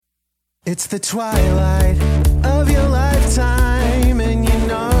It's the twilight of your lifetime, and you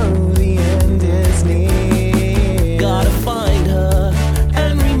know the end is near. Gotta find her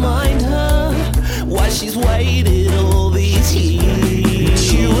and remind her why she's waited all these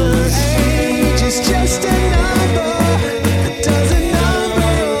years. Your age is just a number that doesn't number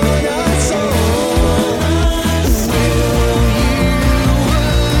us all. Will you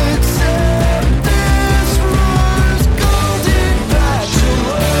accept this rose golden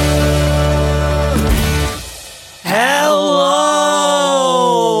bachelor? Hello!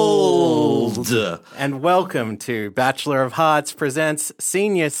 And welcome to Bachelor of Hearts presents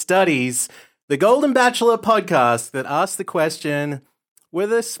Senior Studies, the Golden Bachelor podcast that asks the question, were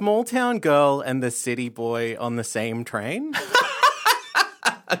the small town girl and the city boy on the same train?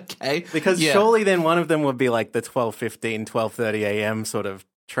 Okay. Because yeah. surely then one of them would be like the 12:15, 12:30 a.m. sort of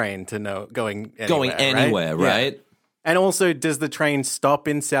train to know going anywhere, right? Yeah. And also, does the train stop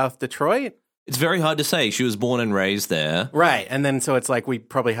in South Detroit? It's very hard to say. She was born and raised there. Right. And then so it's like we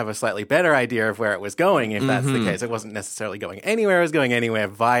probably have a slightly better idea of where it was going if that's the case. It wasn't necessarily going anywhere. It was going anywhere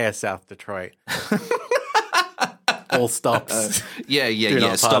via South Detroit. All stops.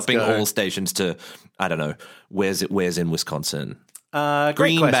 Yeah. Stopping all stations to, I don't know, where's in Wisconsin? Great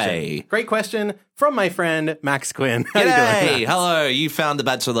Green question. Bay. Great question from my friend Max Quinn. How you doing, G'day! Max? Hello, you found the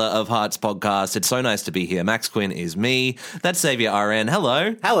Bachelor of Hearts podcast. It's so nice to be here. Max Quinn is me. That's Xavier RN.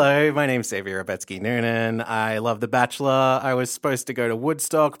 Hello. Hello, my name's Xavier Robetsky Noonan. I love The Bachelor. I was supposed to go to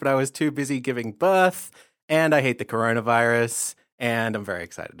Woodstock, but I was too busy giving birth, and I hate the coronavirus, and I'm very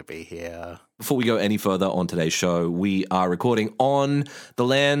excited to be here. Before we go any further on today's show, we are recording on the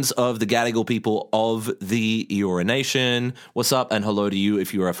lands of the Gadigal people of the Eora Nation. What's up, and hello to you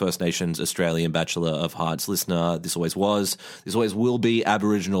if you are a First Nations Australian Bachelor of Hearts listener. This always will be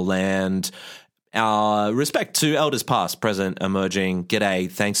Aboriginal land. Our respect to elders past, present, emerging.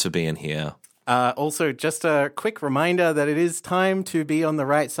 G'day, thanks for being here. Also, just a quick reminder that it is time to be on the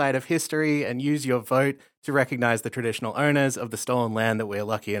right side of history and use your vote to recognize the traditional owners of the stolen land that we're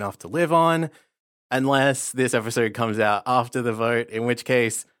lucky enough to live on, unless this episode comes out after the vote, in which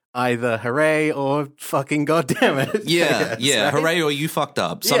case either hooray or fucking goddamn it. Yeah, Right? hooray or you fucked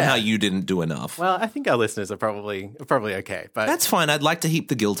up. Somehow you didn't do enough. Well, I think our listeners are probably okay, but That's fine. I'd like to heap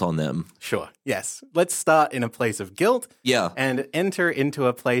the guilt on them. sure. Yes. Let's start in a place of guilt Yeah. and enter into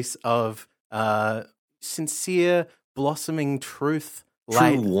a place of sincere, blossoming truth,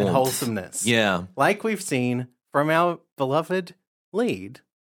 light, and warmth. wholesomeness. Yeah. Like we've seen from our beloved lead,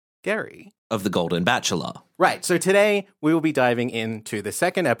 Gary. Of the Golden Bachelor. Right, so today we will be diving into the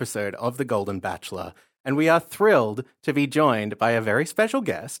second episode of The Golden Bachelor, and we are thrilled to be joined by a very special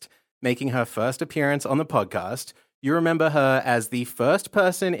guest, making her first appearance on the podcast. You remember her as the first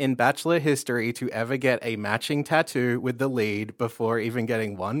person in Bachelor history to ever get a matching tattoo with the lead before even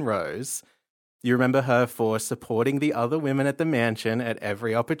getting one rose. You remember her for supporting the other women at the mansion at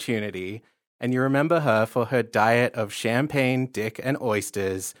every opportunity, and you remember her for her diet of champagne, dick, and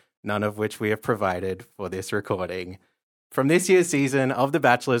oysters, none of which we have provided for this recording. From this year's season of The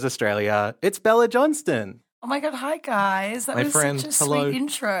Bachelor's Australia, it's Bella Johnston. Oh my God, hi guys. That My was friend, such a hello. sweet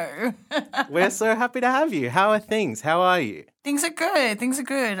intro. We're so happy to have you. How are things? How are you? Things are good.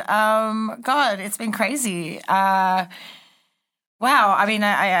 God, it's been crazy. Wow, I mean,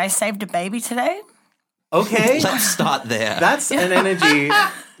 I saved a baby today. Okay. Let's start there. That's an energy.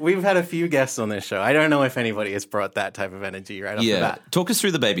 We've had a few guests on this show. I don't know if anybody has brought that type of energy right off the bat. Talk us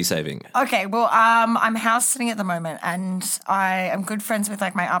through the baby saving. Okay, well, I'm house sitting at the moment and I am good friends with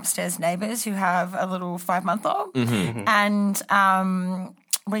like my upstairs neighbors who have a little 5-month-old and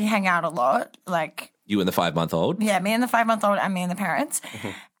we hang out a lot, like You and the 5-month-old. yeah, me and the 5-month-old and me and the parents.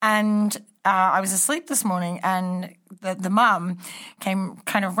 And I was asleep this morning and the mum came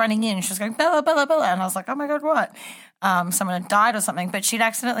kind of running in. She was going, Bella, Bella, Bella. And I was like, oh, my God, what? Someone had died or something. But she'd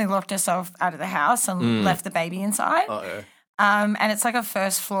accidentally locked herself out of the house and left the baby inside. Uh-oh. And it's like a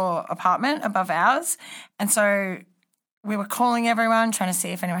first-floor apartment above ours. And so we were calling everyone, trying to see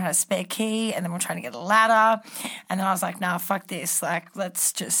if anyone had a spare key. And then we're trying to get a ladder. And then I was like, nah, fuck this. Like,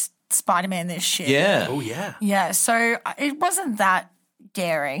 let's just Spider-Man this shit. Yeah. Oh, yeah. Yeah, so it wasn't that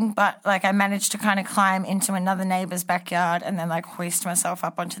daring, but like I managed to kind of climb into another neighbor's backyard and then like hoist myself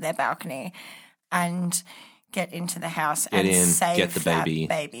up onto their balcony and get into the house Get and in, save get the that baby.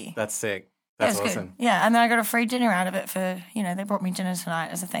 baby. That's sick. Yeah, That's it was awesome. good. Yeah, and then I got a free dinner out of it for, they brought me dinner tonight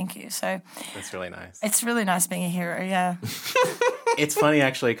as a thank you. So That's really nice. it's really nice being a hero, yeah. It's funny,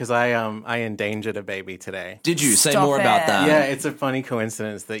 actually, because I endangered a baby today. Did you say Stop more about it. that? Yeah, it's a funny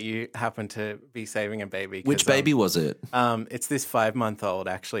coincidence that you happen to be saving a baby. 'cause, Which baby was it? It's this 5-month-old,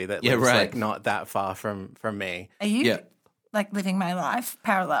 actually, that Yeah, lives right. like not that far from me. Are you? Yeah. like living my life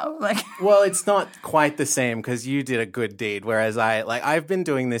parallel. Like, Well, it's not quite the same because you did a good deed, whereas I've been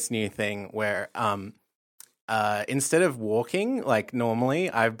doing this new thing where instead of walking like normally,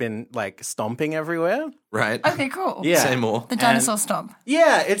 I've been like stomping everywhere. Right. okay, cool. Yeah. Say more. The dinosaur stomp.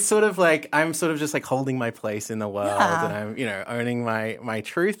 Yeah, it's sort of like I'm sort of just like holding my place in the world, Yeah. and I'm owning my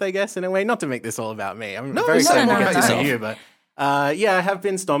truth, I guess, in a way. Not to make this all about me. I'm No, very no, excited no, to get no, to no. know you, but yeah, I have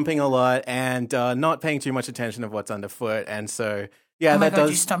been stomping a lot and not paying too much attention of what's underfoot, and so yeah, Oh my that God, you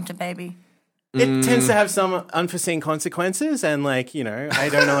does. stomped a baby. It tends to have some unforeseen consequences, and like I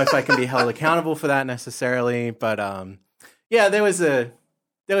don't know if I can be held accountable for that necessarily, but yeah, there was an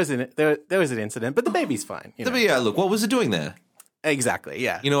incident, but the baby's fine. But yeah, look, what was it doing there? Exactly,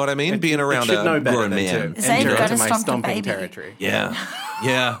 yeah. You know what I mean? Being around should know a better grown than man. to Zayn enter gotta into my stomp the stomping baby. territory. Yeah.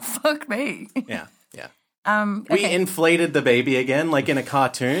 Yeah. Fuck me. Yeah, yeah. Okay. We inflated the baby again, like in a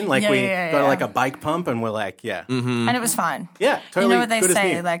cartoon. Like Yeah, we yeah, got yeah. like a bike pump, and we're like, yeah, and it was fine. yeah, totally. You know what they good as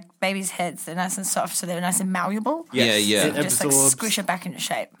say, new. like babies' heads, they're nice and soft, so they're nice and malleable. Yes, Yeah, yeah. it Just like absorbs squish it back into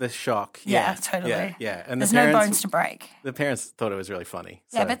shape. the shock. Yeah, totally. Yeah, yeah. And There's the no parents, bones to break. the parents thought it was really funny.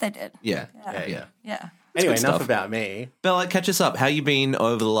 Yeah, I so- bet they did. Yeah. Yeah, yeah. Yeah. Anyway, good enough stuff. about me. Bella, catch us up. How you been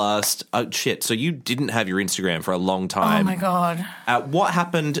over the last... shit, so you didn't have your Instagram for a long Oh time. my God. What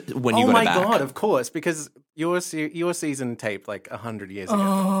happened when you Oh got my it back? god, of course, because your season taped like 100 years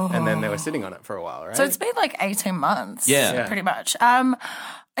ago, and then they were sitting on it for a while, right? So it's been like 18 months. Yeah. Yeah. Pretty much.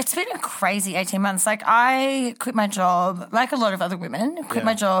 It's been a crazy 18 months. Like I quit my job, like a lot of other women, quit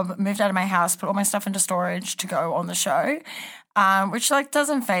my job, moved out of my house, put all my stuff into storage to go on the show, which like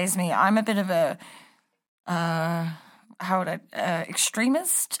doesn't faze me. I'm a bit of a,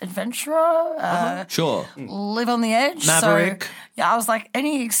 extremist, adventurer, Sure. live on the edge. Maverick. So, yeah, I was like,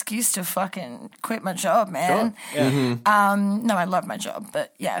 any excuse to fucking quit my job, man. yeah. No, I love my job,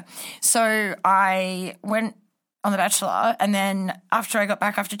 but yeah. So I went on The Bachelor, and then after I got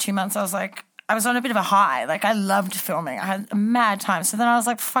back after 2 months, I was like, I was on a bit of a high. Like, I loved filming. I had a mad time. So then I was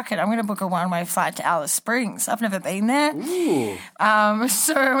like, fuck it, I'm going to book a one-way flight to Alice Springs. I've never been there. Ooh.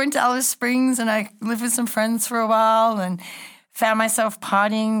 So I went to Alice Springs, and I lived with some friends for a while, and found myself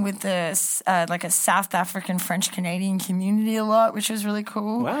partying with like a South African French-Canadian community a lot, which was really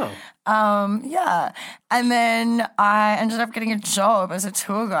cool. Wow. Yeah. And then I ended up getting a job as a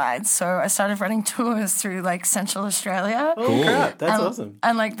tour guide. So I started running tours through like Central Australia. Oh crap, that's awesome.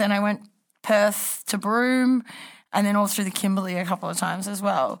 And like then I went Perth to Broome and then all through the Kimberley a couple of times as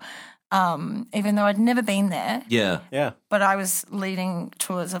well. Even though I'd never been there. Yeah. Yeah. But I was leading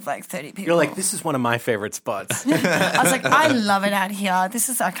tours of like 30 people. You're like, this is one of my favorite spots. I was like, I love it out here.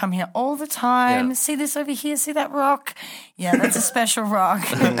 I come here all the time. Yeah. See this over here? See that rock? Yeah, that's a special rock.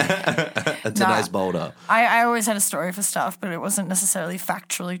 That's a nice boulder. I always had a story for stuff, but it wasn't necessarily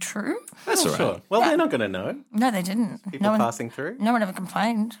factually true. That's all right. Sure. Well, they're not going to know. No, they didn't. People passing through. No one ever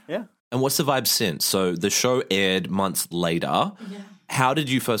complained. Yeah. And what's the vibe since? So the show aired months later. Yeah. How did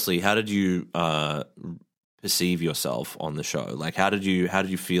you perceive yourself on the show? Like, how did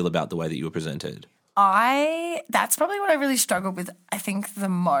you feel about the way that you were presented? That's probably what I really struggled with, I think, the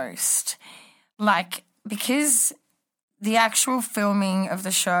most. Like, because the actual filming of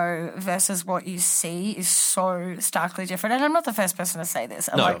the show versus what you see is so starkly different. And I'm not the first person to say this.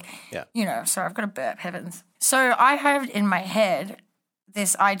 I'm No. like, Yeah. sorry, I've got a burp, heavens. So I had in my head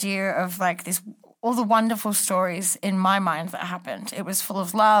this idea of like all the wonderful stories in my mind that happened. It was full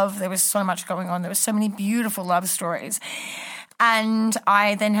of love. There was so much going on. There were so many beautiful love stories. And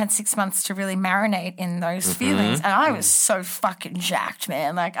I then had 6 months to really marinate in those feelings. And I was so fucking jacked,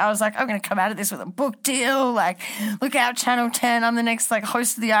 man. Like, I was like, I'm going to come out of this with a book deal. Like, look out, Channel 10. I'm the next, like,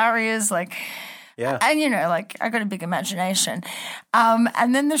 host of the Arias. Like, Yeah. and, like, I got a big imagination.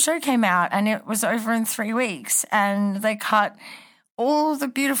 And then the show came out, and it was over in 3 weeks. And they cut all the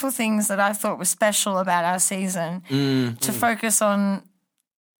beautiful things that I thought were special about our season to focus on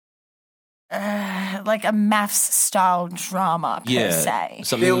like a maths-style drama per se.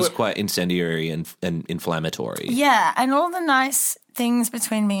 Something that was quite incendiary and inflammatory. Yeah, and all the nice things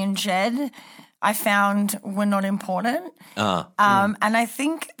between me and Jed I found were not important. And I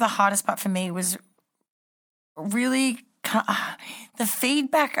think the hardest part for me was really the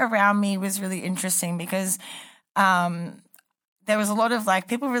feedback around me was really interesting because there was a lot of like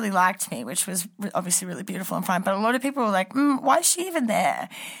people really liked me, which was obviously really beautiful and fine. But a lot of people were like, why is she even there?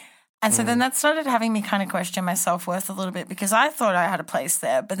 And so then that started having me kind of question my self-worth a little bit because I thought I had a place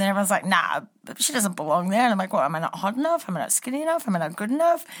there. But then everyone's like, nah, she doesn't belong there. And I'm like, well, am I not hot enough? Am I not skinny enough? Am I not good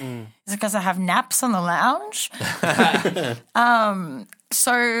enough? Is it because I have naps on the lounge?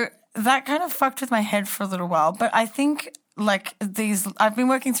 So that kind of fucked with my head for a little while. But I think like these, I've been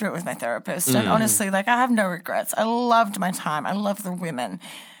working through it with my therapist, and honestly, like I have no regrets. I loved my time. I love the women.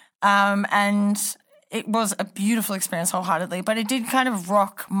 And it was a beautiful experience wholeheartedly, but it did kind of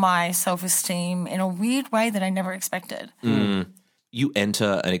rock my self-esteem in a weird way that I never expected. You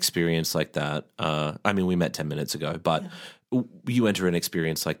enter an experience like that. I mean, we met 10 minutes ago, but you enter an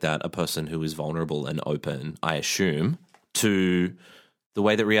experience like that, a person who is vulnerable and open, I assume, to the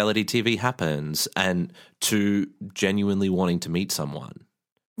way that reality TV happens and to genuinely wanting to meet someone.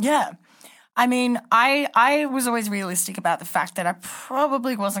 Yeah. I mean, I was always realistic about the fact that I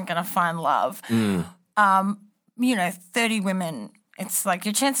probably wasn't going to find love. 30 women, it's like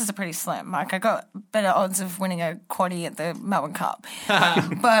your chances are pretty slim. Like I got better odds of winning a quaddie at the Melbourne Cup.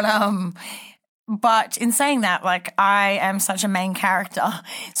 But in saying that, like I am such a main character.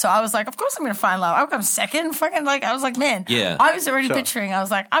 So I was like, of course I'm going to find love. I'll come second. Fucking like, I was like, man, I was already picturing, I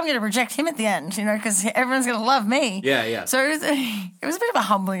was like, I'm going to reject him at the end, because everyone's going to love me. Yeah. So it was a bit of a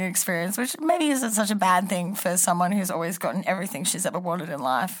humbling experience, which maybe isn't such a bad thing for someone who's always gotten everything she's ever wanted in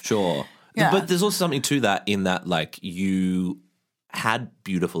life. Sure. Yeah. But there's also something to that in that, like, you had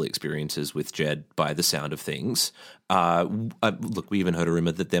beautiful experiences with Jed by the sound of things. Look, we even heard a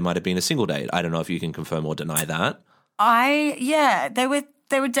rumor that there might have been a single date. I don't know if you can confirm or deny that.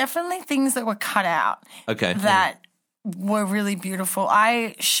 There were definitely things that were cut out. Okay. That were really beautiful.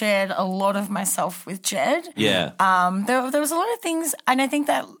 I shared a lot of myself with Jed. Yeah. There was a lot of things, and I think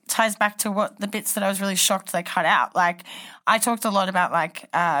that ties back to what the bits that I was really shocked they cut out. Like, I talked a lot about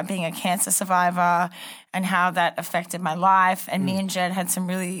being a cancer survivor and how that affected my life, and me and Jed had some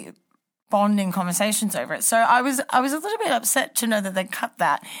really bonding conversations over it. So I was a little bit upset to know that they cut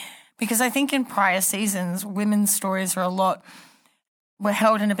that, because I think in prior seasons women's stories were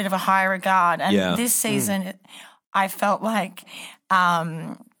held in a bit of a higher regard, and this season I felt like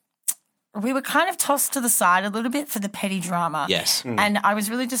we were kind of tossed to the side a little bit for the petty drama. Yes. And I was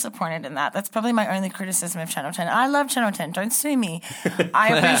really disappointed in that. That's probably my only criticism of Channel 10. I love Channel 10. Don't sue me.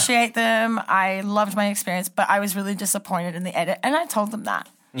 I appreciate them. I loved my experience, but I was really disappointed in the edit, and I told them that.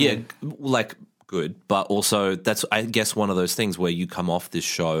 Yeah, like, good. But also that's, I guess, one of those things where you come off this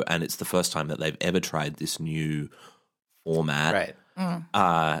show and it's the first time that they've ever tried this new format. Right.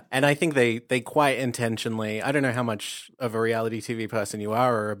 And I think they quite intentionally, I don't know how much of a reality TV person you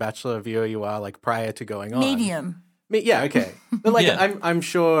are or a Bachelor viewer you are, like, prior to going on. Medium. Yeah, okay. But I'm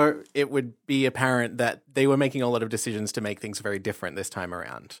sure it would be apparent that they were making a lot of decisions to make things very different this time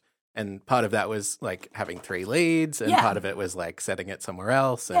around. And part of that was like having 3 leads, and part of it was like setting it somewhere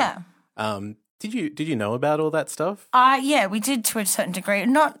else. And, did you know about all that stuff? Yeah, we did to a certain degree.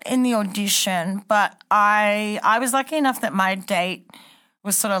 Not in the audition, but I was lucky enough that my date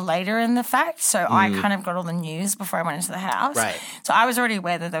was sort of later in the fact, so I kind of got all the news before I went into the house. Right. So I was already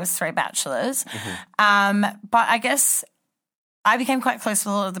aware that there was 3 bachelors. But I guess I became quite close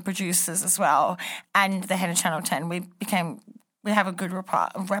with a lot of the producers as well, and the head of Channel 10. We have a good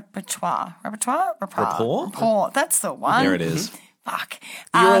repertoire. Rapport. That's the one. There it is. Fuck.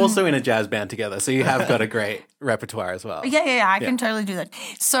 You're also in a jazz band together, so you have got a great repertoire as well. Yeah. I can totally do that.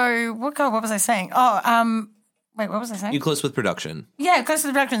 So, what was I saying? Wait, what was I saying? You close with production. Yeah, close to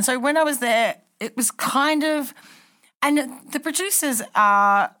the production. So when I was there, it was kind of, and the producers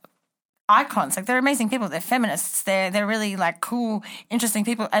are icons. Like, they're amazing people. They're feminists. They're really like cool, interesting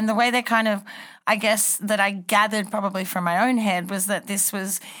people. And the way they kind of, I guess, that I gathered probably from my own head was that this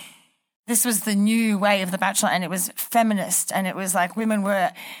was the new way of The Bachelor, and it was feminist, and it was like women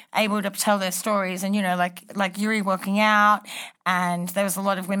were able to tell their stories, and, like Yuri walking out, and there was a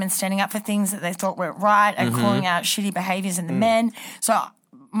lot of women standing up for things that they thought weren't right and calling out shitty behaviors in the men. So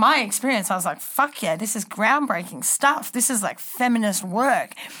my experience, I was like, fuck yeah, this is groundbreaking stuff. This is like feminist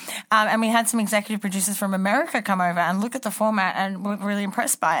work. And we had some executive producers from America come over and look at the format and were really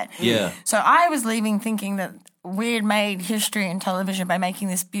impressed by it. Yeah. So I was leaving thinking that we had made history in television by making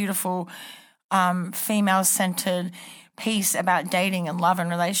this beautiful female-centered piece about dating and love and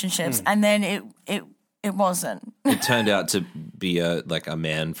relationships, and then it wasn't. It turned out to be a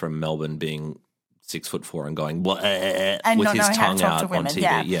man from Melbourne being 6'4" and going what and with not his knowing how to tongue talk out to women. on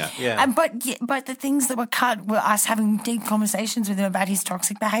TV. Yeah. And but the things that were cut were us having deep conversations with him about his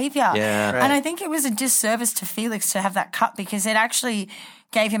toxic behavior. Yeah. Right. And I think it was a disservice to Felix to have that cut, because it actually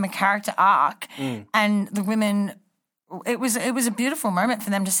gave him a character arc, and the women. It was a beautiful moment for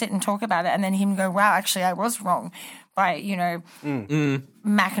them to sit and talk about it, and then him go, wow, actually I was wrong by, macking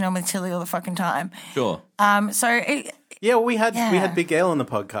on with Tilly all the fucking time. Sure. We had Big Gail on the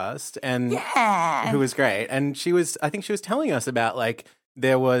podcast, and who was great, and I think she was telling us about, like,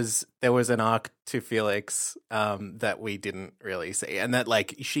 there was an arc to Felix that we didn't really see, and that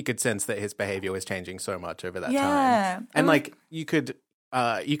like she could sense that his behavior was changing so much over that time. And like you could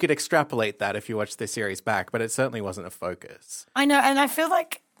extrapolate that if you watch the series back, but it certainly wasn't a focus. I know, and I feel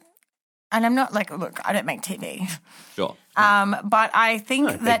like, and I'm not like, look, I don't make TV. Sure. But I think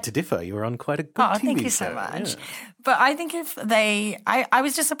I beg that to differ. You were on quite a good TV thank you show. so much. Yeah. But I think if I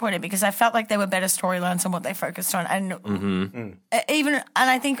was disappointed because I felt like there were better storylines on what they focused on, and and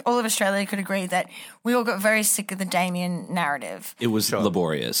I think all of Australia could agree that we all got very sick of the Damien narrative. It was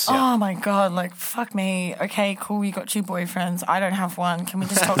laborious. Oh my God, like, fuck me. Okay, cool, you got 2 boyfriends. I don't have one. Can we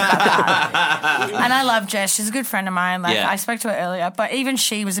just talk about that? And I love Jess. She's a good friend of mine. Like, I spoke to her earlier, but even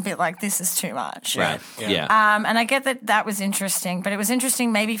she was a bit like, this is too much. Right. Yeah. And I get that was interesting, but it was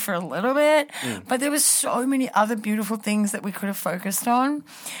interesting maybe for a little bit, but there was so many other beautiful things that we could have focused on.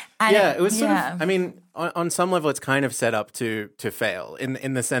 And it was sort of, I mean, on some level, it's kind of set up to fail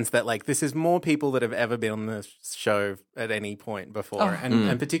in the sense that, like, this is more people that have ever been on the show at any point before.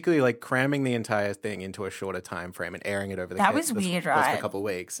 And particularly, like, cramming the entire thing into a shorter time frame and airing it over the was weird, right? For a couple of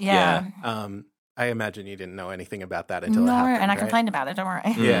weeks. Yeah. I imagine you didn't know anything about that until it happened, and I right? complained about it, don't worry.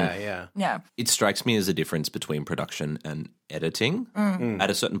 Yeah. It strikes me as a difference between production and editing. At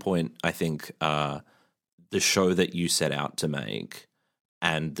a certain point, I think the show that you set out to make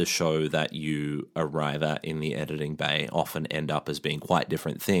and the show that you arrive at in the editing bay often end up as being quite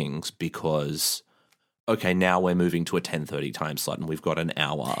different things because, okay, now we're moving to a 10:30 time slot and we've got an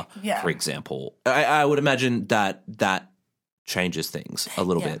hour, for example. I would imagine that changes things a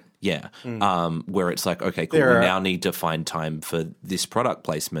little bit. Yeah. Where it's like, okay, cool, we now need to find time for this product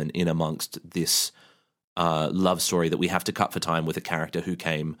placement in amongst this love story that we have to cut for time with a character who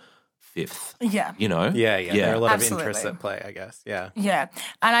came 5th. Yeah. You know? Yeah. There are a lot Absolutely. of interests at play, I guess. Yeah. Yeah.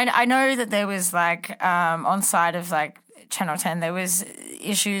 And I know that there was like on side of like Channel 10, there was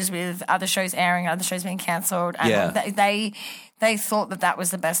issues with other shows airing, other shows being cancelled. And they thought that was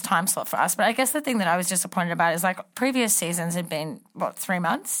the best time slot for us. But I guess the thing that I was disappointed about is like previous seasons had been, 3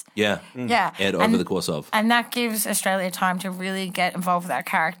 months? Yeah. Yeah. And over the course of. And that gives Australia time to really get involved with our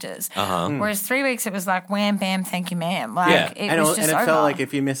characters. Whereas 3 weeks, it was like wham, bam, thank you, ma'am. Like, it was just and it over. felt like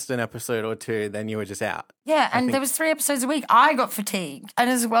if you missed an episode or 2, then you were just out. Yeah, and there was 3 episodes a week. I got fatigued. And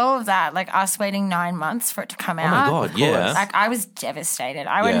as well as that, like us waiting 9 months for it to come out. Oh my God, yeah. Like I was devastated.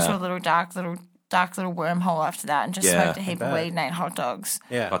 I went into a little dark little wormhole after that and just smoked a heap of weed and ate hot dogs.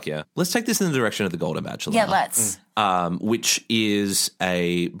 Yeah. Fuck yeah. Let's take this in the direction of The Golden Bachelor. Yeah, let's. Which is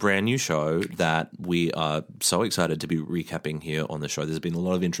a brand new show that we are so excited to be recapping here on the show. There's been a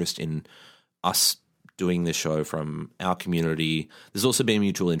lot of interest in us doing this show from our community. There's also been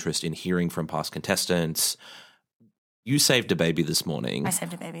mutual interest in hearing from past contestants. You saved a baby this morning. I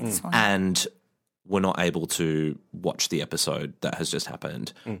saved a baby this morning. And we're not able to watch the episode that has just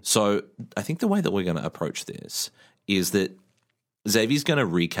happened. So I think the way that we're going to approach this is that Xavier's going to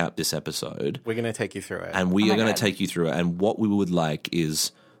recap this episode. We're going to take you through it. And we are going to take you through it. And what we would like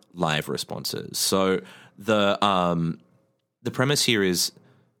is live responses. So the premise here is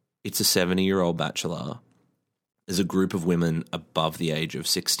it's a 70-year-old bachelor. There's a group of women above the age of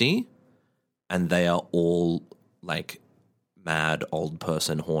 60, and they are all like mad old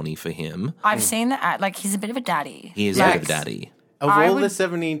person horny for him. I've seen that. Like, he's a bit of a daddy. He is a bit of a daddy. Of all the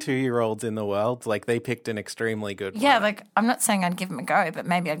 72-year-olds in the world, like, they picked an extremely good one. Yeah, like, I'm not saying I'd give him a go, but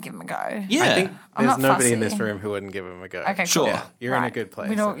maybe I'd give him a go. Yeah. I think I'm there's not nobody in fussy. this room who wouldn't give him a go. Okay, cool. Sure. Yeah, you're in a good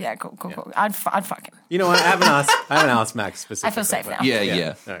place. We don't, cool. I'd fuck him. You know what? I haven't asked Max specifically. I feel safe but- now.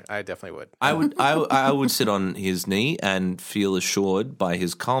 Yeah. No, I definitely would. I would sit on his knee and feel assured by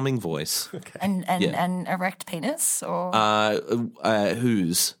his calming voice. And erect penis or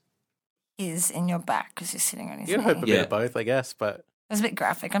Whose? is in your back because you're sitting on his You'd knee. hope a bit Yeah. of both, I guess, but It was a bit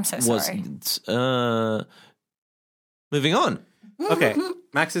graphic. I'm so Was sorry. moving on. okay.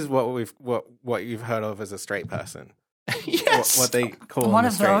 Max is what you've heard of as a straight person. Yes. What they call One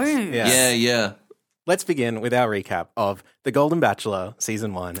in the of streets. those. Yeah. Let's begin with our recap of The Golden Bachelor,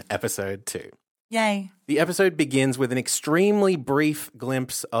 Season 1, Episode 2. Yay. The episode begins with an extremely brief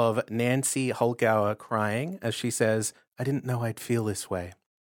glimpse of Nancy Holkauer crying as she says, "I didn't know I'd feel this way."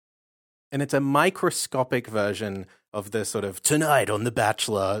 And it's a microscopic version of the sort of Tonight on The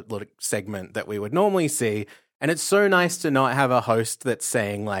Bachelor segment that we would normally see. And it's so nice to not have a host that's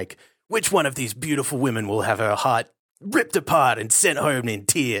saying, like, which one of these beautiful women will have her heart ripped apart and sent home in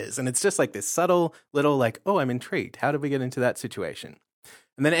tears? And it's just like this subtle little, like, oh, I'm intrigued. How did we get into that situation?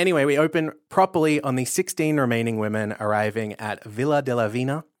 And then anyway, we open properly on the 16 remaining women arriving at Villa de la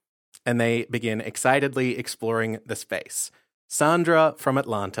Vina, and they begin excitedly exploring the space. Sandra from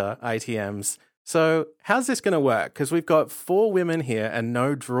Atlanta, ITM's So how's this going to work? Because we've got 4 women here and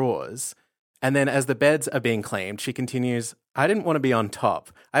no drawers. And then as the beds are being claimed, she continues, I didn't want to be on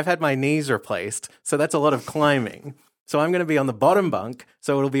top. I've had my knees replaced, so that's a lot of climbing. So I'm going to be on the bottom bunk,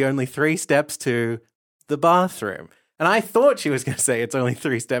 so it'll be only 3 steps to the bathroom. And I thought she was going to say it's only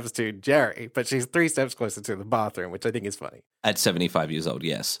 3 steps to Jerry, but she's 3 steps closer to the bathroom, which I think is funny. At 75 years old,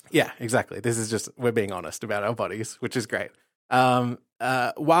 yes. Yeah, exactly. This is just, we're being honest about our bodies, which is great.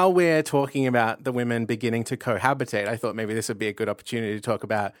 While we're talking about the women beginning to cohabitate, I thought maybe this would be a good opportunity to talk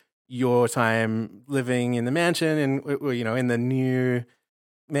about your time living in the mansion and, you know, in the new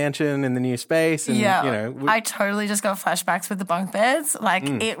mansion, in the new space. And, Yeah. you know, I totally just got flashbacks with the bunk beds. Like,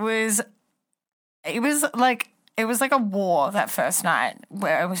 it was like a war that first night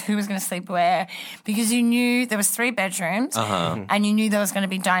where it was who was going to sleep where, because you knew there was 3 bedrooms and you knew there was going to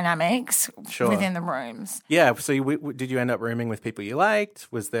be dynamics within the rooms. Yeah. So did you end up rooming with people you liked?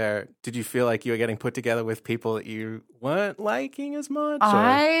 Did you feel like you were getting put together with people that you weren't liking as much?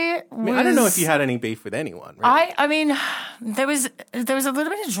 I don't know if you had any beef with anyone. Really. I mean, there was a little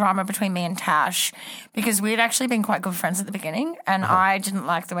bit of drama between me and Tash because we had actually been quite good friends at the beginning and I didn't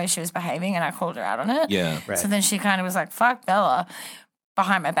like the way she was behaving and I called her out on it. Yeah. Right. So then she kind of was like, fuck Bella,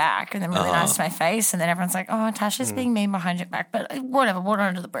 behind my back, and then really nice to my face. And then everyone's like, oh, Tasha's being mean behind your back. But whatever, water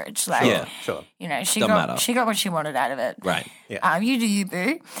under the bridge. Like, Yeah. Sure. you know, she Doesn't got matter. what she wanted out of it. Right. Yeah. You do you,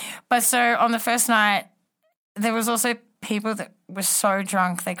 boo. But so on the first night, there was also people that were so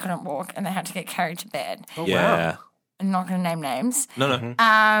drunk they couldn't walk and they had to get carried to bed. Oh, Yeah. wow. I'm not going to name names. No.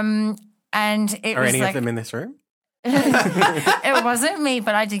 And it Are was any like, of them in this room? it wasn't me,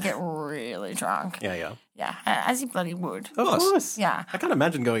 but I did get really drunk. Yeah. Yeah, as you bloody would. Of course. Yeah. I can't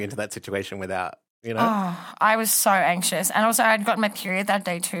imagine going into that situation without, you know. Oh, I was so anxious. And also I'd gotten my period that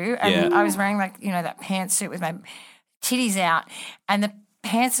day too. And I was wearing like, you know, that pantsuit with my titties out. And the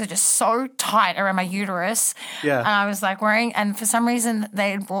pants are just so tight around my uterus. Yeah. And I was like wearing, and for some reason they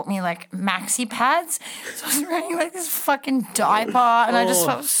had bought me like maxi pads. So I was wearing like this fucking diaper and I just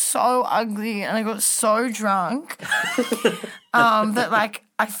felt so ugly and I got so drunk that like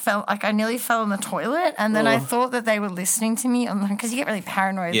I felt like I nearly fell in the toilet and then I thought that they were listening to me because you get really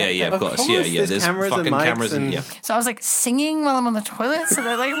paranoid. Yeah, of course. Yeah. There's cameras and fucking mics cameras and and- So I was like singing while I'm on the toilet so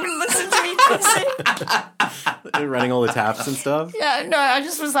they like wouldn't listen to me dancing. Running all the taps and stuff. Yeah, no, I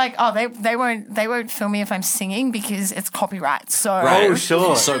just was like, oh, they won't film me if I'm singing because it's copyright. So Oh,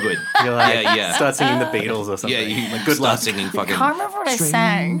 sure. So good. You're like, Yeah. start singing the Beatles or something. Yeah, you Like, good good luck. singing fucking. I can't remember what I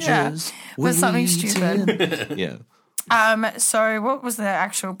sang. Yeah, it was something stupid. Yeah. So what was the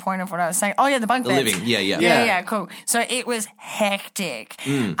actual point of what I was saying? Oh yeah, the bunk The beds. living. Yeah. Yeah, cool. So it was hectic.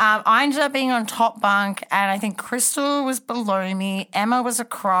 I ended up being on top bunk, and I think Crystal was below me. Emma was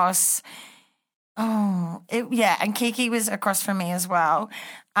across. And Kiki was across from me as well.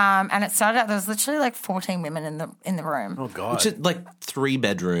 And it started out there was literally like 14 women in the room. Oh, God. Which is like 3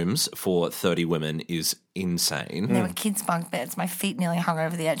 bedrooms for 30 women is insane. There were kids' bunk beds. My feet nearly hung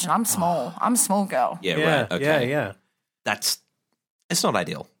over the edge, and I'm small. I'm a small girl. Yeah, right. Okay. Yeah. It's not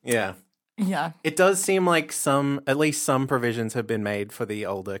ideal. Yeah. Yeah. It does seem like at least some provisions have been made for the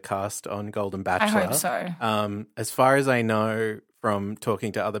older cast on Golden Bachelor. I hope so. As far as I know from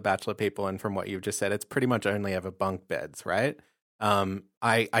talking to other Bachelor people and from what you've just said, it's pretty much only ever bunk beds, right?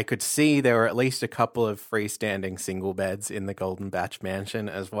 I could see there were at least a couple of freestanding single beds in the Golden Batch mansion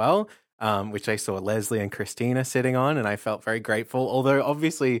as well, which I saw Leslie and Christina sitting on, and I felt very grateful. Although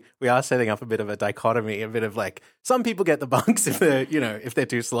obviously we are setting up a bit of a dichotomy, a bit of like some people get the bunks if they're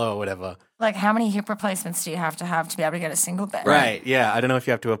too slow or whatever. Like, how many hip replacements do you have to be able to get a single bed? Right? Yeah, I don't know if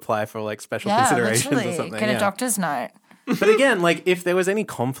you have to apply for like special considerations literally, or something. get a doctor's note. But again, like if there was any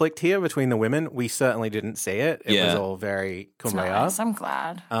conflict here between the women, we certainly didn't see it. It was all very It's kumbaya. nice. I'm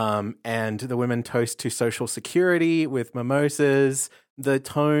glad. And the women toast to social security with mimosas. The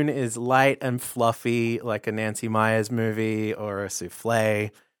tone is light and fluffy, like a Nancy Meyers movie or a souffle.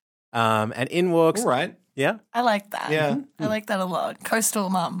 And in walks, All right. yeah, I like that. Yeah. I like that a lot. Coastal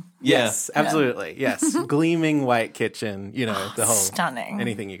mum. yes, absolutely, yes, gleaming white kitchen. You know the whole Stunning.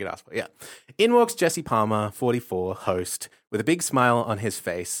 anything you could ask for. Yeah, in walks Jesse Palmer, 44, host, with a big smile on his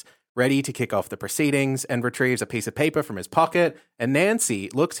face, ready to kick off the proceedings, and retrieves a piece of paper from his pocket. And Nancy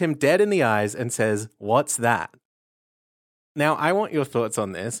looks him dead in the eyes and says, "What's that?" Now, I want your thoughts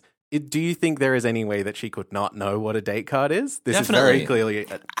on this. Do you think there is any way that she could not know what a date card is? This is Definitely. very clearly.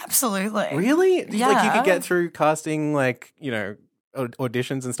 Absolutely. Really? Like you Yeah. could get through casting, like, you know,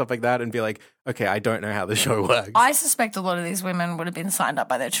 auditions and stuff like that and be like, okay, I don't know how the show works. I suspect a lot of these women would have been signed up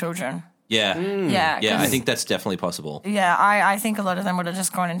by their children. Yeah. Yeah, Yeah, I 'cause- think that's definitely possible. Yeah, I think a lot of them would have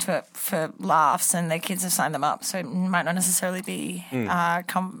just gone into it for laughs, and their kids have signed them up, so it might not necessarily be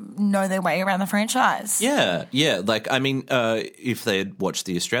know their way around the franchise. Yeah, yeah. Like, I mean, if they had watched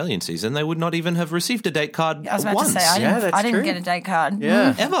the Australian season, they would not even have received a date card I was about once. to say Yeah, that's I didn't true. get a date card.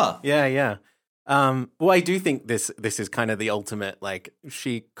 Yeah. Ever. Yeah. Well, I do think this is kind of the ultimate, like,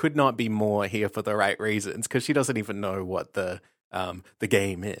 she could not be more here for the right reasons because she doesn't even know what the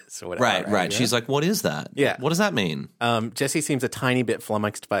game is or whatever. Right. Yeah? She's like, what is that? Yeah. What does that mean? Jesse seems a tiny bit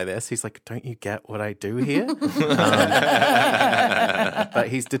flummoxed by this. He's like, don't you get what I do here? But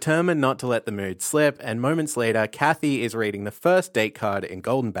he's determined not to let the mood slip. And moments later, Kathy is reading the first date card in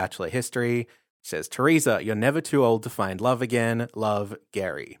Golden Bachelor history. She says, Teresa, you're never too old to find love again. Love,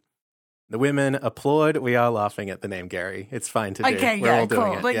 Gary. The women applaud. We are laughing at the name Gary. It's fine to do. Okay, We're yeah, all doing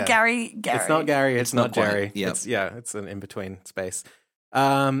cool. it. But yeah. Gary. It's not Gary. It's not not quite. Jerry. Yep. It's an in-between space.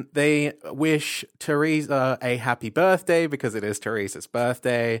 They wish Teresa a happy birthday because it is Teresa's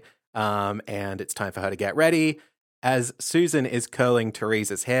birthday, and it's time for her to get ready. As Susan is curling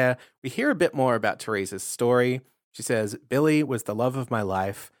Teresa's hair, we hear a bit more about Teresa's story. She says, Billy was the love of my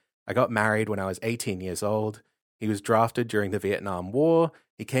life. I got married when I was 18 years old. He was drafted during the Vietnam War.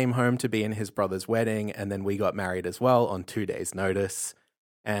 He came home to be in his brother's wedding, and then we got married as well on 2 days' notice.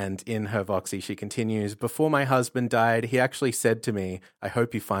 And in her Voxy, she continues, before my husband died, he actually said to me, I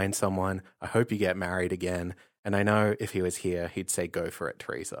hope you find someone. I hope you get married again. And I know if he was here, he'd say, go for it,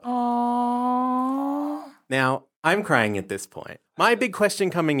 Teresa. Aww. Now, I'm crying at this point. My big question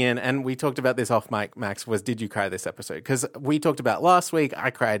coming in, and we talked about this off mic, Max, was did you cry this episode? Because we talked about last week, I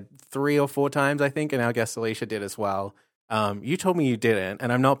cried 3 or 4 times, I think, and our guest Alicia did as well. You told me you didn't,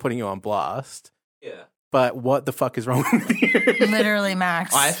 and I'm not putting you on blast. Yeah. But what the fuck is wrong with you? Literally,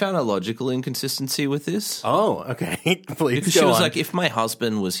 Max. I found a logical inconsistency with this. Oh, okay. Please Because go she was on. like, if my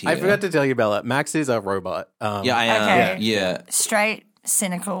husband was here. I forgot to tell you, Bella, Max is a robot. Yeah, I am. Okay. Yeah. Straight,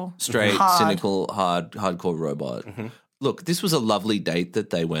 cynical, Straight, hard. cynical, hardcore robot. Look, this was a lovely date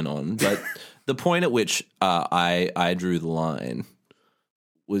that they went on, but the point at which I drew the line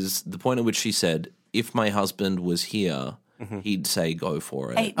was the point at which she said, if my husband was here, he'd say go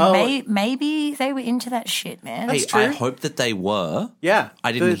for it. Hey, maybe they were into that shit, man. Hey, I hope that they were. Yeah.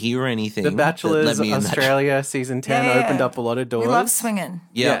 I didn't hear anything. The that Bachelor's led me in that- Australia season 10 Yeah. opened up a lot of doors. We love swinging.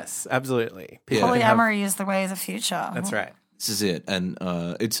 Yeah. Yes, absolutely. People can have- Polyamory is the way of the future. That's right. This is it. And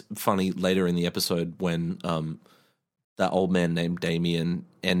it's funny later in the episode when that old man named Damien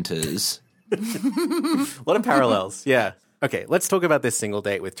enters. A lot of parallels. Yeah. Okay, let's talk about this single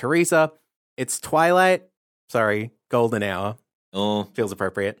date with Teresa. It's twilight. Sorry, golden hour. Oh, Feels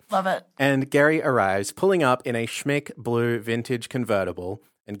appropriate. Love it. And Gary arrives, pulling up in a schmick blue vintage convertible.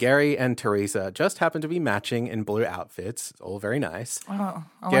 And Gary and Teresa just happen to be matching in blue outfits. It's all very nice. Oh,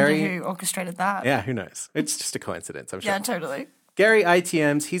 I Gary- wonder who orchestrated that. Yeah, who knows? It's just a coincidence, I'm sure. Yeah, totally. Gary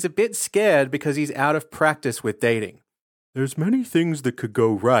ITMs, he's a bit scared because he's out of practice with dating. There's many things that could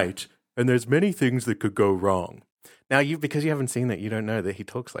go right, and there's many things that could go wrong. Now, because you haven't seen that, you don't know that he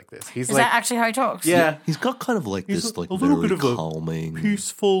talks like this. He's Is like, that actually how he talks? yeah, he's got kind of like he's this, like a little very bit of a calming.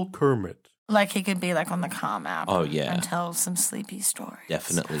 peaceful Kermit. Like he could be like on the Calm app. Oh, yeah. And tell some sleepy stories.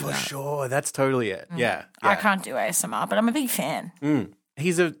 Definitely For that. sure, that's totally it. Yeah, I yeah. can't do ASMR, but I'm a big fan.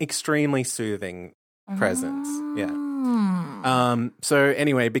 He's an extremely soothing presence. Yeah. Mm. So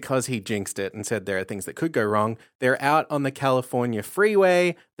anyway, because he jinxed it and said there are things that could go wrong, they're out on the California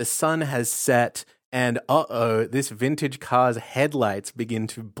freeway. The sun has set, and this vintage car's headlights begin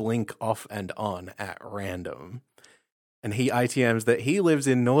to blink off and on at random. And he ITMs that he lives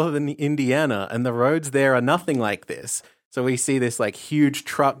in northern Indiana, and the roads there are nothing like this. So we see this like huge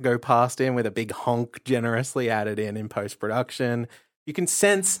truck go past him with a big honk generously added in post-production. You can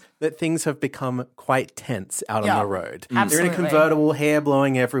sense that things have become quite tense out on the road. They're in Absolutely. a convertible, hair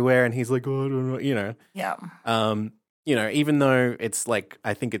blowing everywhere, and he's like, oh, I don't know, you know. Yeah. Even though it's like,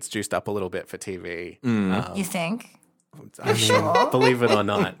 I think it's juiced up a little bit for TV. You think? I mean, believe it or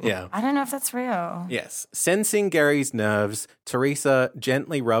not, yeah. I don't know if that's real. Yes. Sensing Gary's nerves, Teresa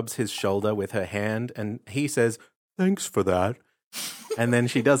gently rubs his shoulder with her hand, and he says, thanks for that. And then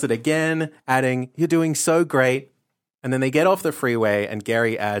she does it again, adding, you're doing so great. And then they get off the freeway, and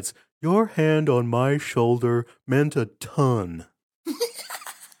Gary adds, your hand on my shoulder meant a ton.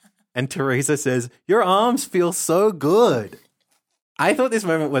 And Teresa says, your arms feel so good. I thought this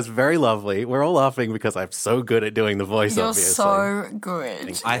moment was very lovely. We're all laughing because I'm so good at doing the voice, You're obviously. so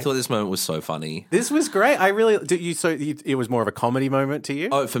good. I thought this moment was so funny. This was great. I really did. It was more of a comedy moment to you.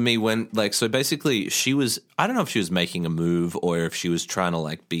 Oh, for me, so basically she was, I don't know if she was making a move or if she was trying to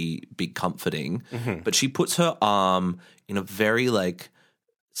like be comforting, but she puts her arm in a very like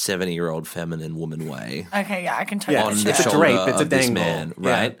 70-year-old feminine woman way Okay, yeah, I can tell Yeah, you. on the the it's a shirt. shoulder drape, it's a of this dangle. man, Yeah.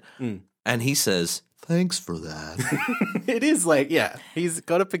 right? And he says, "Thanks for that." It is like, yeah, he's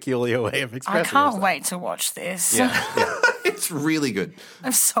got a peculiar way of I expressing can't himself. wait to watch this. Yeah, yeah, It's really good.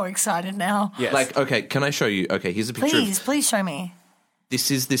 I'm so excited now. yes. Like, okay, can I show you? Okay, here's a picture Please show me. This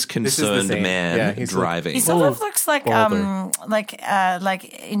is this is the concerned scene. man Yeah, he's driving. He sort of looks like like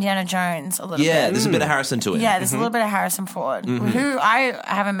Indiana Jones a little Yeah, bit. there's a bit of Harrison to it. Yeah, there's a little bit of Harrison Ford, who I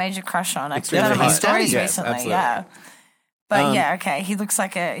have a major crush on. I've Extremely done his hot. stories Yes, recently. absolutely. Yeah, but yeah, okay. He looks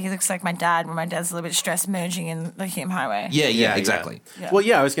like my dad when my dad's a little bit stressed merging in the Hume Highway. Yeah, exactly. Yeah. Well,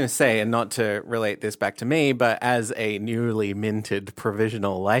 yeah, I was going to say, and not to relate this back to me, but as a newly minted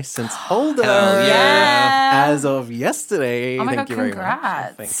provisional license holder, Hell yeah. as of yesterday, Oh my thank God, you very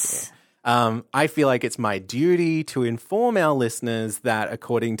congrats. much. Thank you. I feel like it's my duty to inform our listeners that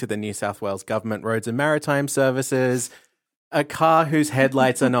according to the New South Wales Government Roads and Maritime Services, a car whose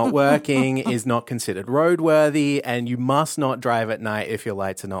headlights are not working is not considered roadworthy, and you must not drive at night if your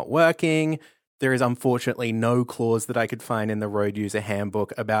lights are not working. There is unfortunately no clause that I could find in the road user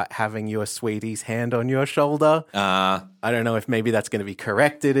handbook about having your sweetie's hand on your shoulder. I don't know if maybe that's going to be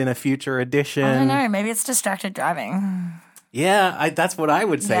corrected in a future edition. I don't know. Maybe it's distracted driving. Yeah, that's what I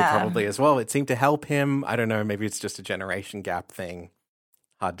would say Yeah. probably as well. It seemed to help him. I don't know. Maybe it's just a generation gap thing.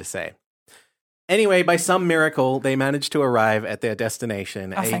 Hard to say. Anyway, by some miracle, they managed to arrive at their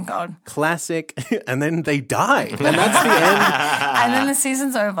destination. Oh, thank God. Classic. And then they died. And that's the end. And then the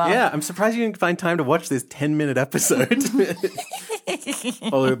season's over. Yeah, I'm surprised you didn't find time to watch this 10-minute episode.